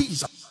name of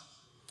Jesus.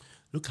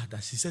 Look at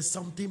that. She says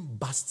something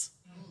bursts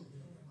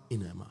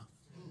in her mouth.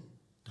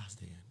 That's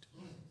the end.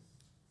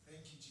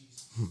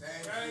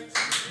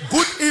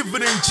 Good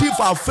evening, Chief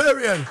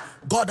Alfarian.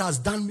 God has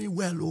done me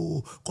well.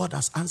 Oh, God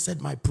has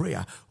answered my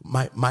prayer.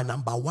 My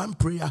number one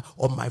prayer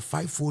on my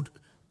fivefold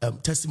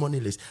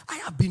testimony list. I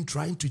have been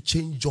trying to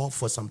change job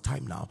for some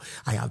time now.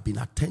 I have been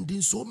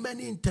attending so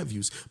many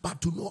interviews, but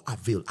to no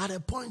avail. At a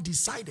point,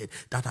 decided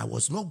that I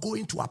was not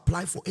going to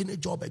apply for any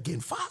job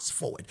again. Fast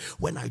forward,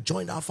 when I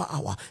joined Alpha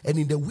Hour, and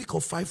in the week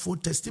of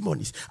fivefold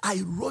testimonies,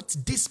 I wrote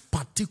this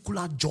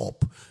particular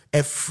job.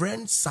 A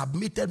friend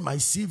submitted my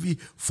CV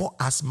for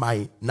as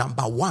my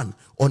number one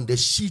on the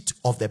sheet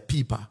of the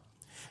paper.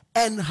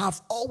 And have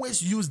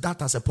always used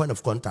that as a point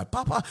of contact.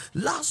 Papa,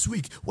 last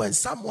week when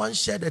someone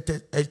shared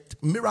a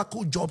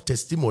miracle job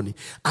testimony,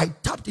 I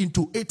tapped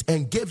into it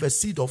and gave a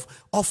seed of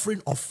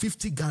offering of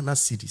 50 Ghana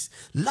cedis.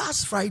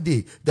 Last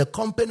Friday, the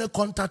company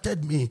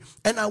contacted me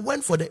and I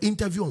went for the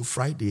interview on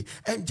Friday.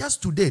 And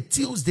just today,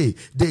 Tuesday,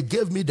 they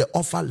gave me the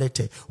offer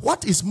letter.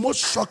 What is most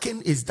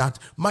shocking is that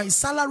my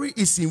salary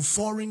is in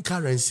foreign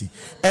currency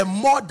and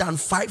more than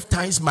 5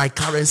 times my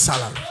current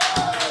salary.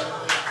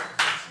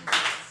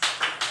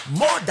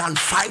 More than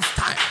 5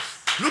 times.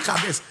 Look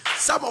at this.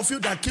 Some of you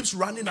that keeps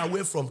running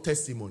away from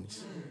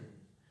testimonies.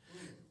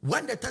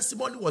 When the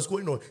testimony was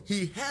going on,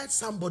 he heard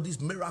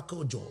somebody's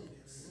miracle job.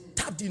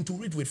 Tapped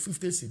into it with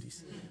 50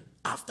 cedis.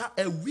 After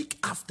a week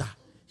after,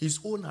 his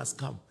own has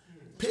come.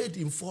 Paid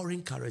in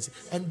foreign currency.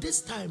 And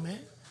this time,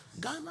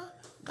 Ghana,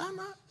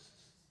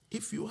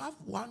 if you have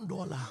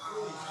 $1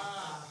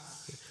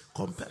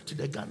 compared to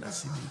the Ghana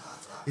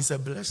cedi, it's a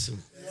blessing.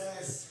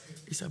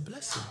 It's a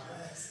blessing.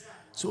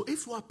 So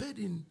if you are paid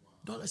in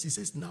dollars, he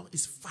says now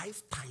it's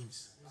 5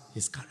 times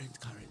his current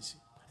currency,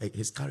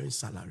 his current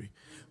salary.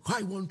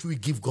 Why won't we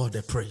give God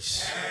the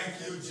praise?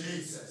 Thank you,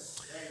 Jesus.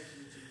 Thank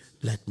you,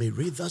 Jesus. Let me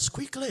read this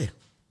quickly.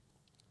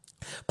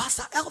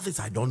 Pastor Elvis,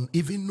 I don't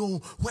even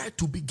know where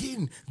to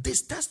begin.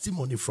 This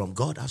testimony from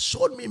God has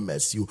shown me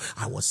mercy.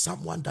 I was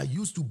someone that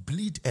used to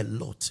bleed a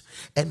lot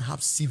and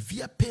have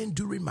severe pain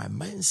during my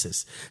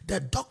menses.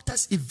 The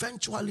doctors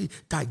eventually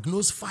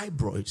diagnosed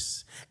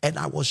fibroids and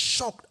I was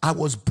shocked. I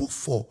was booked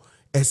for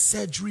a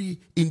surgery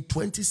in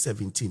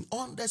 2017.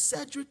 On the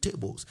surgery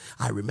tables,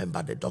 I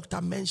remember the doctor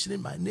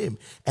mentioning my name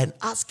and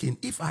asking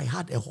if I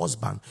had a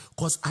husband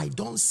because I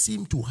don't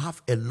seem to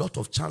have a lot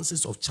of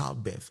chances of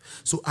childbirth.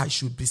 So I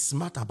should be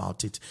smart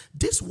about it.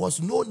 This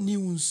was no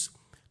news.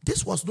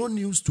 This was no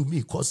news to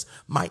me because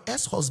my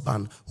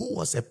ex-husband, who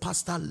was a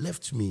pastor,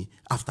 left me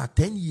after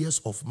 10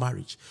 years of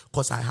marriage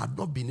because I had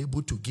not been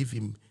able to give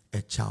him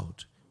a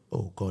child.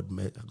 Oh, God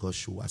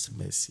show us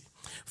mercy.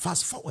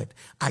 Fast forward,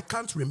 I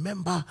can't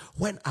remember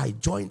when I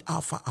joined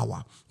Alpha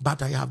Hour,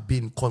 but I have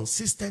been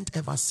consistent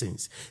ever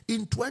since.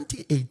 In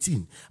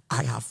 2018,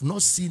 I have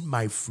not seen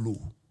my flu.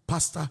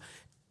 Pastor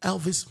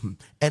Elvis,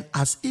 and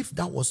as if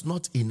that was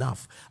not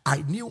enough,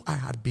 I knew I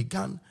had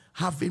begun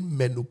having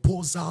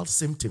menopausal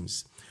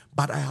symptoms.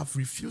 but I have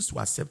refused to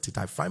accept it.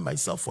 I find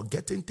myself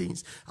forgetting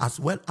things as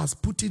well as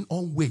putting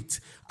on weight.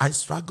 I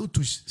struggle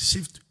to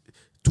shift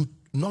to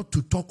not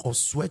to talk of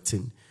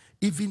sweating,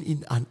 even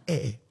in an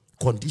air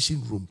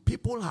conditioned room.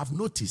 People have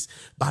noticed,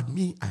 but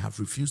me, I have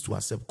refused to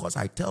accept, because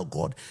I tell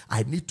God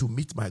I need to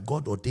meet my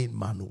God ordained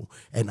manual,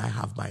 and I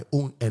have my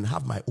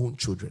own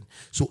children.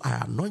 So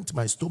I anoint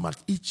my stomach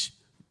each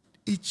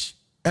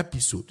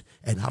episode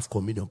and have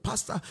communion.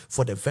 Pastor,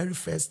 for the very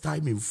first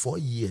time in 4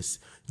 years,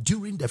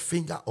 during the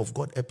Finger of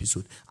God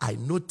episode, I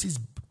noticed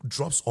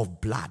drops of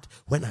blood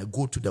when I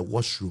go to the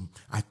washroom.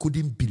 I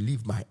couldn't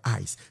believe my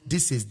eyes.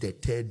 This is the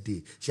 3rd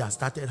day. She has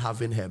started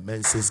having her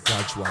menses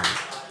gradually.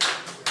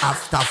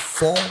 After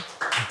 4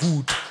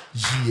 good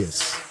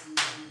years.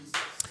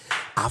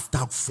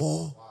 After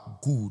 4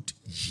 good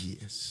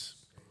years.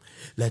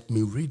 Let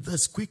me read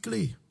this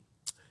quickly.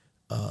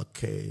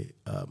 Okay.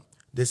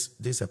 This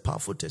is a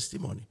powerful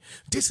testimony.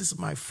 This is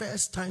my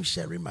first time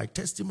sharing my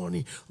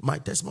testimony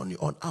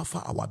on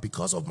Alpha Hour.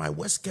 Because of my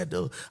work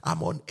schedule,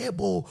 I'm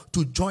unable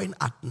to join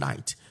at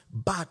night,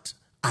 but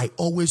I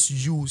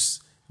always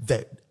use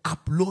the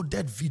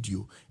uploaded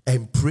video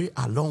and pray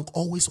along,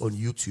 always on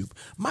YouTube.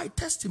 My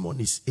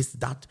testimony is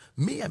that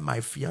me and my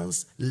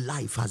fiance's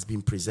life has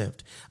been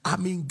preserved.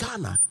 I'm in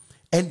Ghana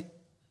and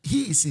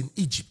he is in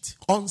Egypt.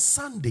 On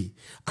Sunday,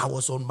 I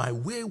was on my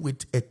way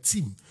with a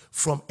team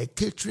from a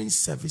catering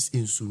service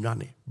in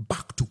Sunyani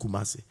back to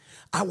Kumasi.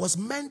 I was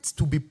meant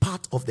to be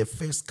part of the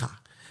first car,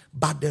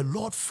 but the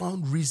Lord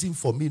found reason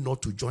for me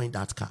not to join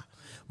that car,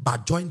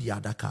 but join the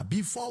other car.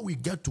 Before we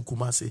get to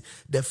Kumasi,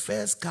 the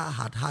first car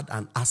had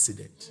an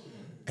accident,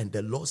 and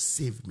the Lord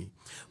saved me.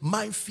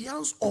 My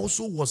fiance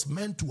also was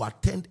meant to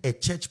attend a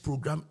church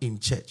program in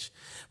church,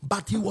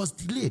 but he was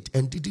delayed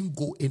and didn't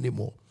go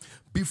anymore.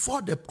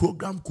 Before the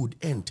program could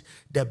end,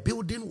 the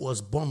building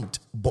was bombed,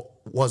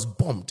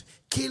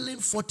 killing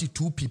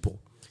 42 people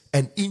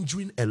and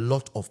injuring a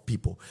lot of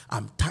people.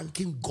 I'm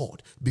thanking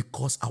God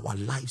because our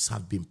lives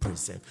have been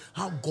preserved.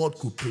 How God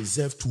could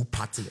preserve 2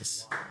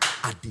 partners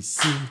at the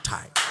same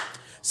time.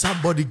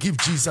 Somebody give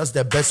Jesus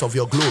the best of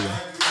your glory.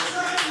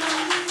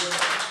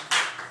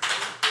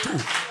 2,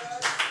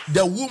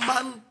 the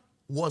woman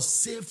was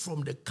saved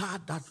from the car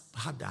that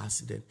had the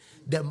accident.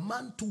 The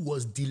man too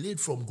was delayed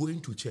from going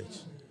to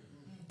church.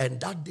 And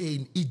that day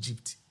in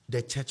Egypt,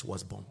 the church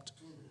was bombed.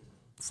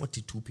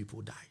 42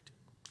 people died.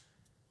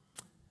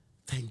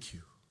 Thank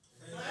you.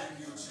 Thank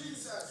you,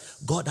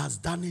 Jesus. God has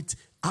done it.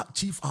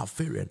 Chief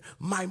Alfarian,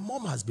 my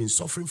mom has been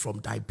suffering from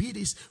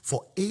diabetes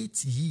for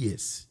 8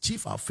 years.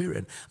 Chief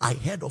Alfarian, I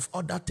heard of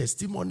other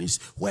testimonies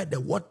where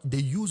they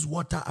use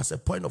water as a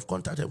point of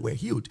contact and were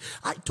healed.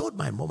 I told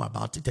my mom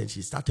about it and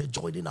she started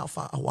joining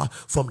Alpha Hour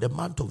from the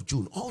month of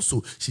June.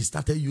 Also, she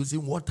started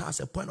using water as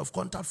a point of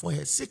contact for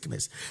her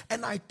sickness.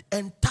 And I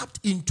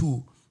tapped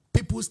into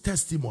people's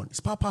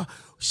testimonies. Papa,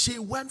 she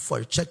went for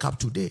a checkup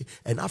today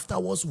and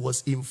afterwards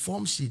was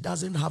informed she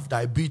doesn't have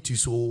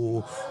diabetes,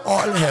 so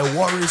all her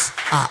worries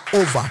are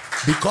over.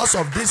 Because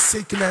of this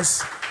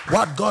sickness,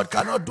 what God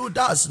cannot do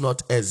does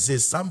not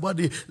exist.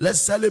 Somebody, let's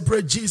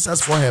celebrate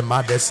Jesus for her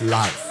mother's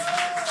life.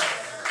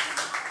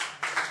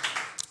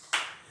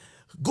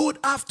 Good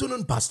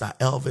afternoon, Pastor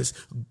Elvis.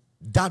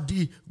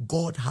 Daddy,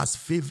 God has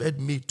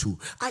favored me too.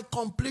 I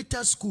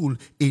completed school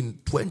in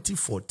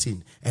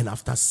 2014 and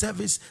after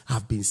service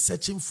have been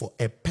searching for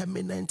a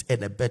permanent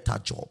and a better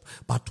job,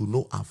 but to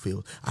no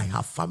avail. I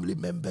have family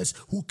members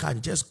who can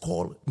just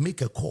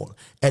make a call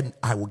and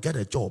I will get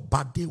a job,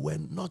 but they were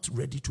not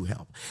ready to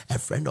help. A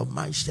friend of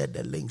mine shared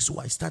the link,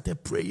 so I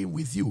started praying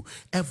with you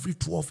every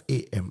 12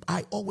 a.m.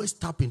 I always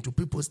tap into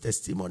people's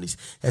testimonies,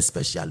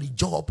 especially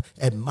job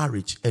and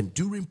marriage, and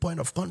during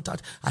point of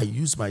contact, I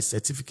use my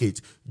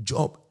certificate.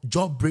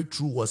 Job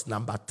breakthrough was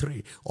number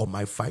 3 on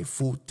my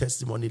 5-fold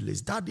testimony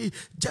list. Daddy,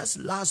 just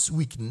last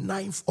week,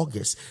 9th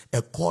August,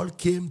 a call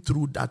came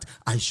through that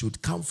I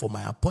should come for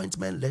my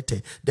appointment letter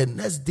the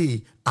next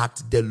day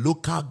at the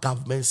local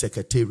government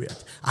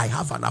secretariat. I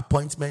have an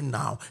appointment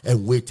now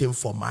and waiting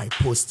for my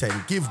post.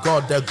 And give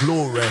God the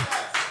glory.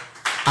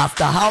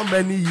 After how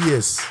many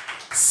years?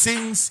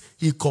 Since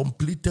he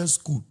completed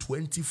school,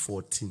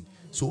 2014.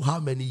 So how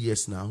many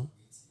years now?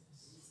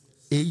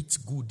 8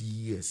 good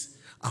years.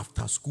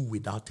 After school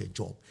without a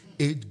job,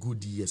 8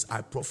 good years.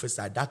 I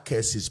prophesy that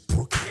curse is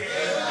broken.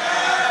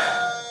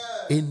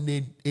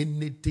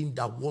 Anything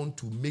that want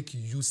to make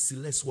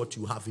useless what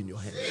you have in your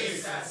hand,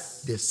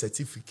 Jesus. The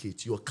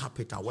certificate, your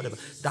capital, whatever,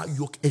 that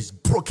yoke is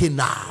broken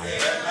now.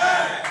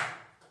 Amen.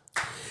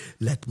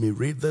 Let me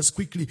read this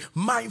quickly.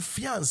 My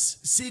fiance,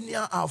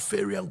 senior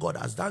Alfarian, God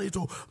has done it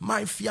all.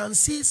 My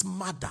fiance's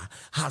mother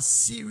has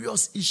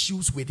serious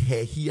issues with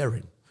her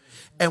hearing.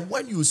 And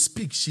when you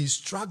speak, she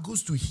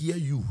struggles to hear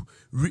you.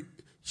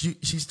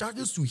 She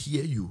struggles to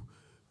hear you.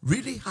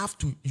 Really have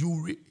to,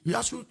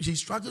 she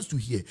struggles to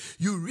hear.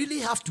 You really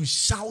have to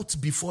shout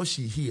before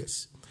she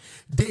hears.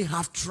 They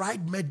have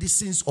tried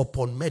medicines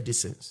upon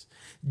medicines.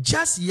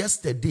 Just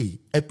yesterday,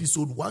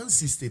 episode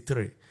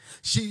 163,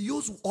 she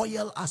used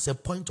oil as a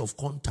point of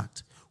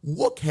contact,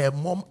 woke her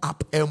mom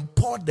up and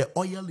poured the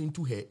oil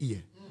into her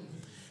ear.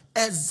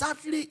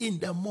 exactly in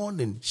the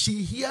morning,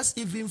 she hears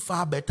even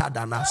far better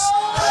than us.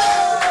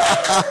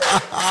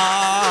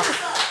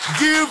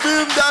 Give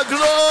him the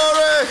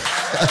glory.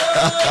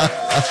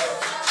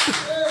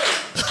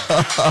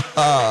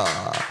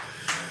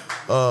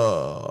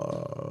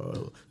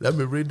 Let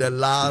me read the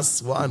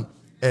last one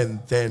and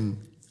then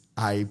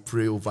I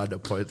pray over the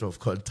point of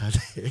contact.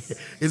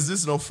 Is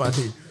this not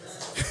funny?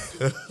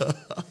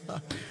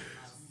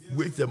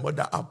 With the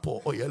mother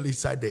apple oil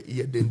inside the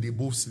ear, then they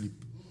both sleep.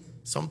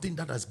 Something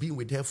that has been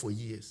with her for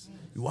years.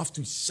 You have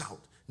to shout.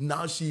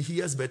 Now she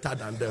hears better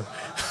than them.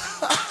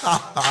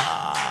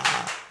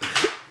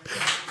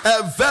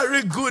 A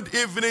very good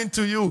evening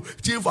to you,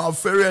 Chief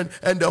Alfarian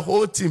and the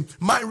whole team.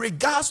 My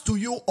regards to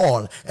you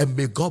all, and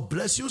may God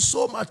bless you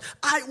so much.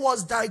 I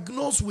was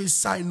diagnosed with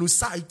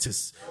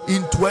sinusitis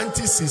in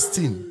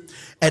 2016,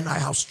 and I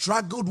have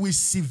struggled with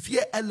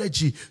severe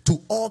allergy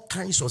to all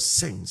kinds of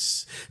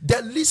things.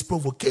 The least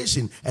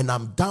provocation, and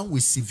I'm down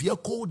with severe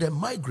cold and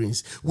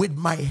migraines, with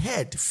my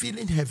head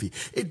feeling heavy.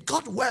 It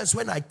got worse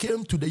when I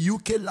came to the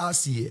UK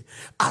last year.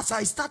 As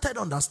I started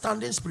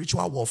understanding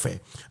spiritual warfare,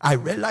 I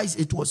realized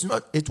it was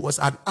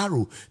an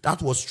arrow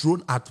that was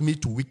thrown at me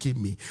to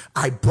weaken me.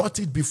 I brought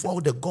it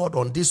before the God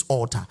on this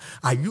altar.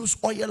 I used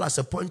oil as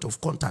a point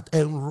of contact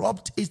and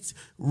rubbed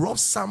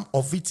some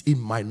of it in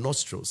my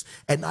nostrils,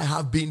 and I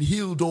have been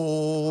healed.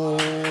 Oh,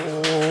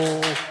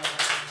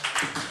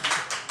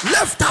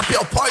 lift up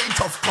your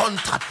point of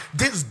contact.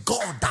 This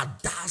God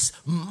that does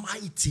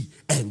mighty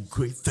and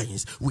great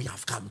things, we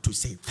have come to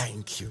say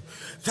thank you.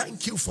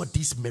 Thank you for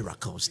these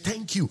miracles.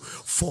 Thank you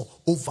for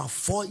over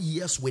 4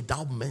 years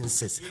without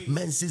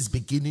menses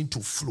beginning to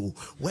flow,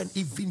 when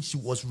even she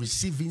was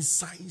receiving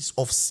signs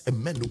of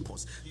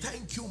menopause.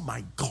 Thank you,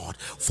 my God,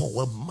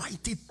 for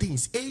mighty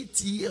things.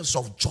 8 years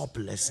of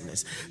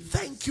joblessness.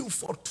 Thank you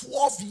for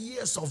 12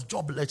 years of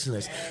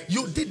joblessness.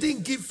 You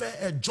didn't give her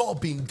a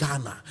job in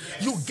Ghana.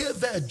 You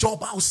gave her a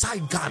job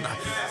outside Ghana,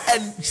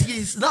 and she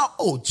is now,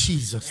 oh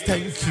Jesus,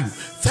 thank you,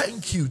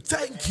 thank you,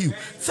 thank you,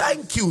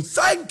 thank you,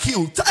 thank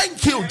you,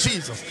 thank you,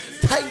 Jesus,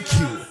 thank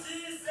you.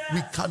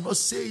 We cannot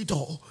say it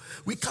all.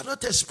 We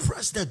cannot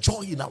express the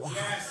joy in our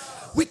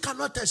heart. We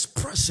cannot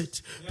express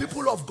it.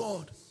 People of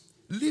God,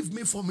 leave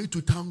me for me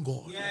to thank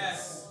God.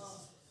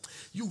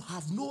 You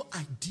have no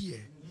idea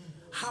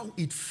how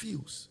it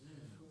feels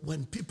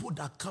when people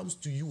that comes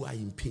to you are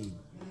in pain.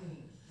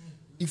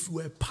 If you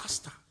are a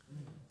pastor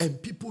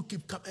and people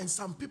keep coming, and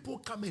some people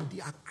come and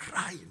they are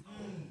crying.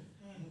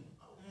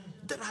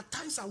 There are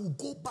times I will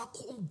go back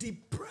home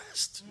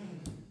depressed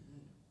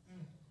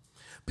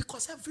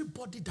because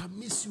everybody that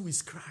meets you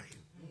is crying.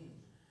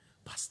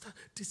 Pastor,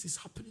 this is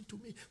happening to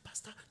me.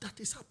 Pastor, that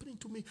is happening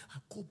to me. I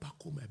go back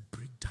home and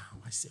break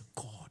down. I say,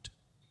 God.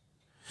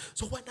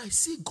 So when I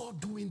see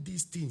God doing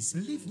these things,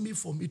 leave me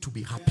for me to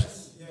be happy.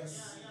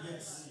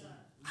 Yes.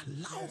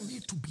 Allow me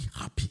to be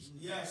happy.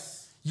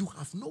 Yes. You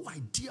have no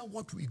idea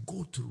what we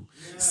go through.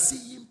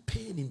 Seeing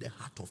pain in the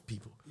heart of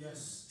people.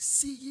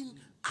 Seeing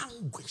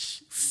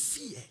anguish,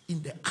 fear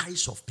in the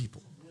eyes of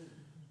people.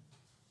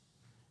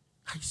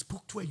 I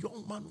spoke to a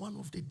young man one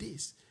of the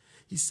days.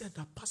 He said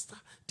that, Pastor,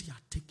 they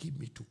are taking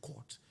me to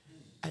court.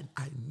 And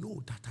I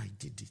know that I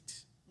did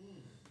it.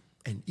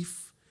 And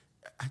if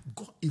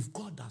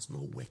God does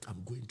not work,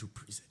 I'm going to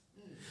prison.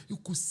 You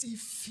could see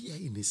fear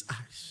in his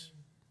eyes.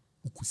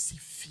 You could see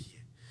fear.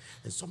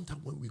 And sometimes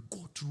when we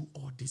go through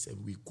all this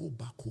and we go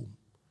back home,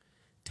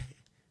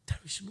 there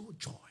is no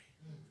joy.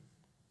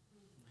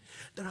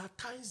 There are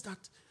times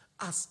that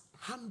as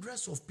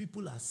hundreds of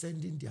people are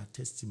sending their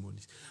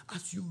testimonies,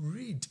 as you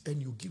read and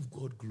you give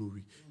God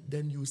glory,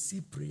 then you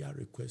see prayer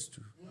requests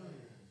too.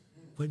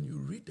 When you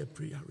read the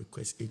prayer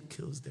request, it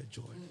kills the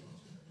joy.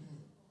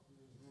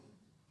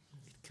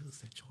 It kills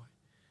the joy.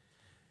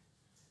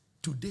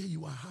 Today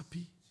you are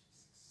happy,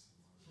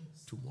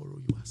 tomorrow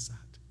you are sad.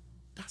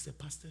 That's a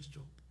pastor's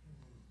job.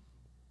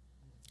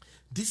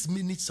 This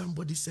minute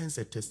somebody sends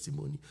a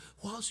testimony,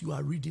 whilst you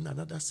are reading,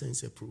 another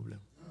sends a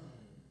problem.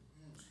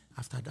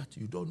 After that,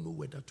 you don't know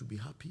whether to be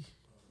happy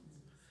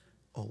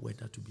or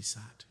whether to be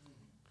sad.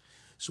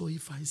 So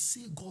if I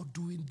see God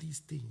doing these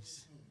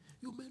things,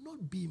 you may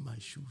not be in my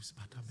shoes,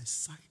 but I'm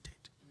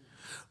excited.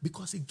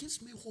 Because it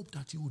gives me hope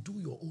that you will do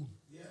your own.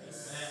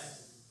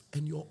 Yes.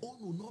 And your own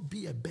will not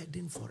be a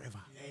burden forever.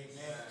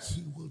 Amen.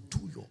 He will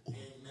do your own.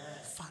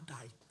 Amen. Father,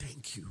 I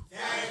thank you.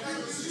 Thank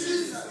you,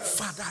 Jesus.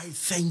 Father, I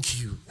thank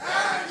you.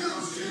 Thank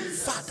you,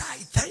 Jesus. Father,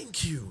 I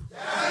thank you.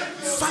 Thank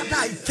you, Father,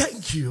 I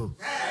thank you.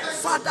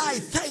 Father, I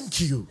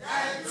thank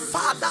you.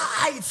 Father,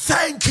 I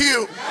thank you.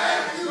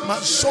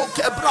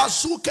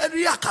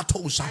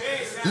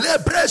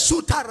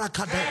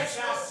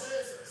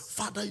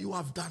 Father, you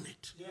have done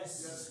it.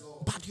 Yes.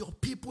 But your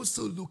people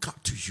still look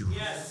up to you.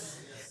 Yes.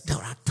 There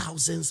are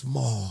thousands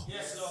more.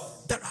 Yes,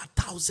 Lord. There are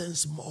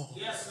thousands more.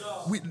 Yes,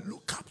 Lord. We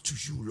look up to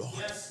you, Lord.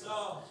 Yes,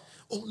 Lord.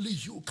 Only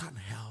you can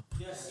help.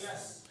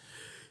 Yes.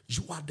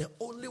 You are the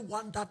only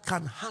one that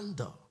can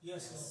handle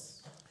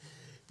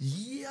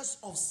years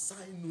of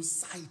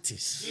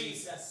sinusitis.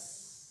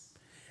 Jesus.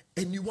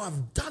 And you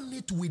have done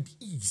it with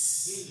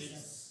ease.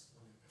 Jesus.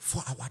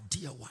 for our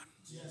dear one.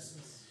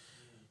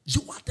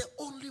 You are the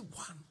only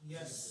one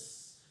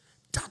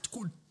that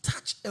could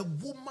touch a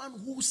woman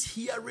whose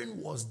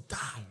hearing was dull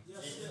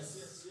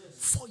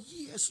for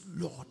years,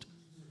 Lord.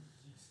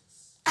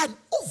 And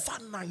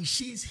overnight,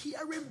 she's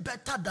hearing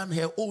better than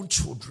her own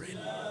children.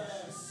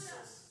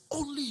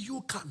 Only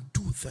you can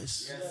do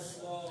this.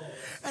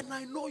 And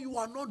I know you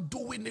are not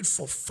doing it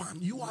for fun.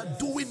 You are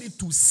doing it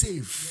to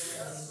save.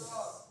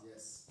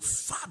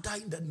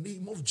 Father, in the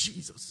name of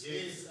Jesus,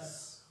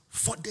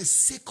 for the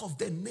sake of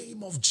the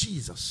name of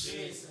Jesus,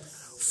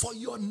 for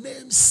your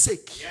name's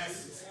sake,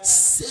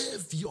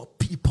 save your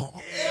people.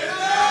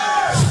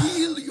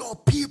 Heal your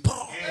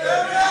people.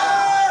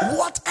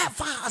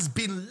 Whatever has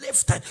been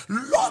lifted,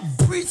 Lord,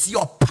 breathe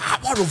your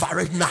power over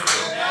it now.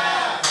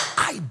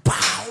 I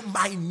bow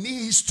my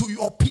knees to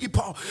your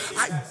people.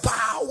 I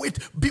bow it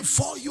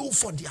before you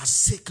for their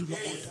sake,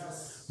 Lord.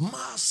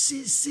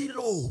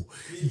 Masisilo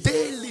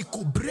deli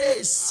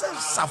kubre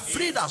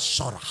safrida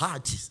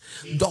shorhatis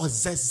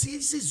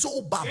dozezizi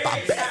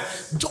zobababe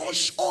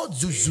Josh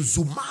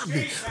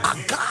ozuzuzumani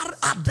agar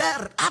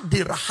ader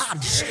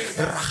adirahadis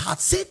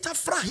rahatsita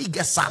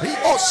frahigesari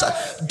osa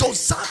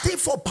dosate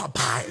for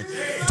papai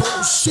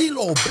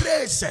dosilo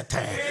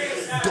bresete.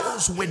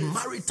 Those with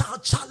marital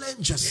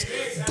challenges,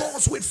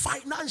 those with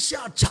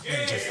financial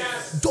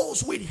challenges,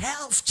 those with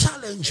health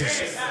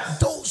challenges,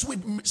 those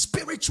with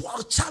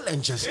spiritual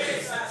challenges,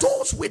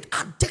 those with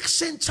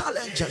addiction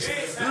challenges,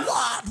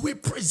 Lord, we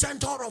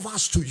present all of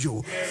us to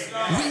you.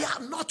 We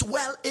are not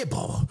well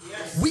able.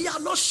 We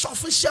are not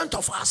sufficient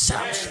of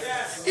ourselves.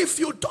 If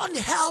you don't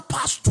help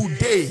us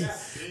today,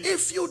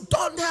 if you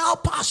don't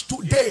help us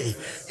today,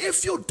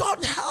 if you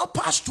don't help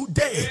us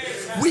today,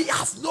 we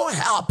have no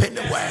help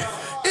anywhere.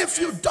 If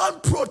you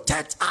don't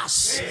protect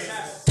us,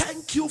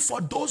 thank you for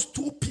those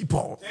two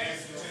people.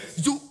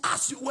 You,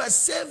 as you were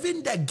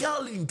saving the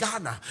girl in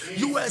Ghana,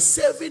 you were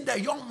saving the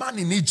young man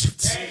in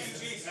Egypt.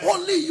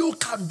 Only you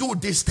can do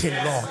this thing,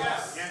 Lord.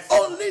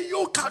 Only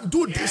you can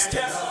do this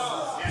thing.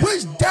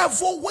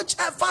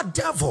 Whichever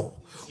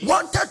devil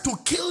wanted to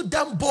kill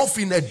them both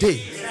in a day,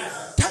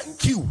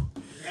 thank you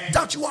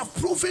that you have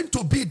proven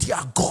to be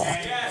their God.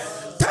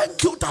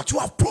 Thank you that you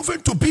have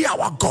proven to be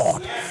our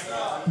God.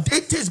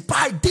 It is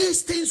by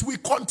these things we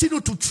continue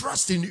to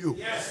trust in you.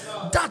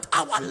 That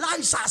our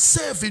lives are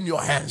safe in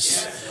your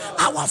hands.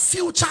 Our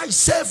future is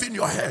safe in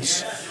your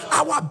hands.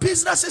 Our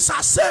businesses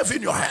are safe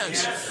in your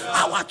hands.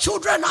 Our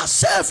children are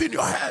safe in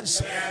your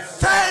hands.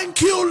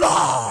 Thank you,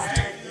 Lord.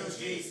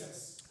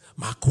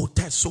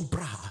 Makote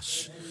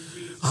sobrash.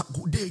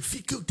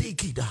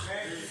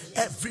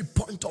 Every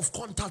point of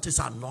contact is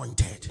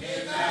anointed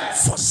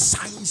for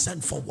signs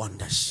and for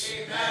wonders.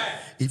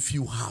 If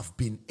you have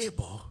been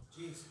able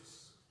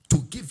to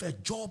give a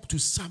job to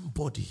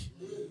somebody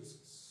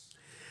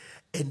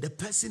and the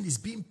person is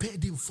being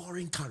paid in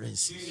foreign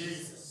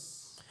currency,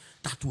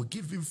 that will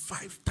give him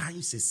 5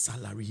 times his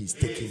salary he's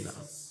taking now,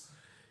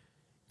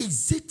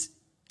 is it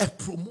a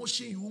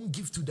promotion you won't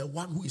give to the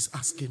one who is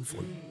asking for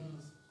you?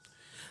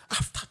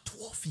 After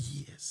 12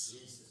 years,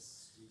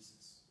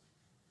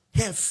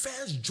 her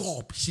first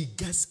job she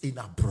gets in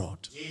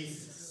abroad.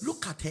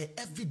 Look at her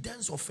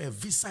evidence of her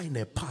visa and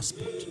her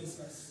passport.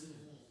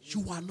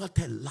 You are not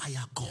a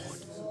liar,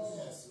 God.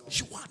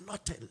 You are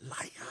not a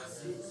liar.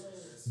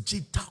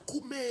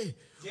 Jitakume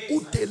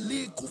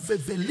uteliku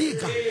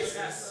veveliga.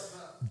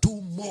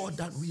 Do more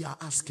than we are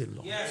asking,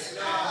 Lord.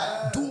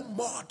 Do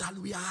more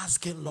than we are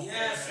asking, Lord.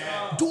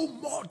 Do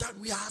more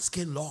than we are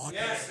asking, Lord.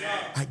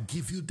 I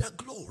give you the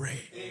glory.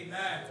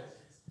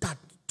 That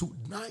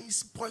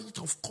tonight's point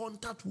of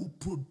contact will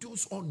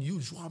produce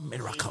unusual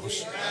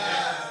miracles.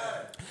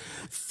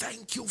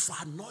 Thank you for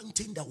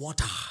anointing the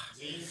water.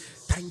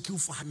 Thank you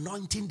for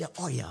anointing the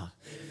oil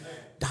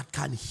that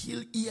can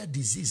heal ear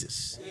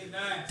diseases.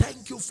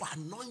 Thank you for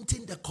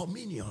anointing the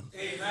communion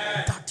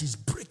that is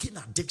breaking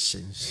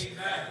addictions.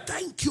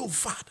 Thank you,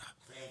 Father,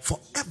 for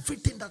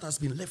everything that has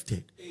been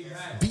lifted,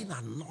 being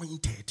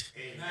anointed.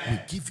 We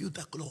give you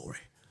the glory.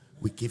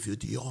 We give you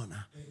the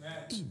honor.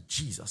 In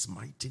Jesus'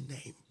 mighty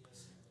name.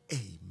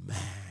 Amen.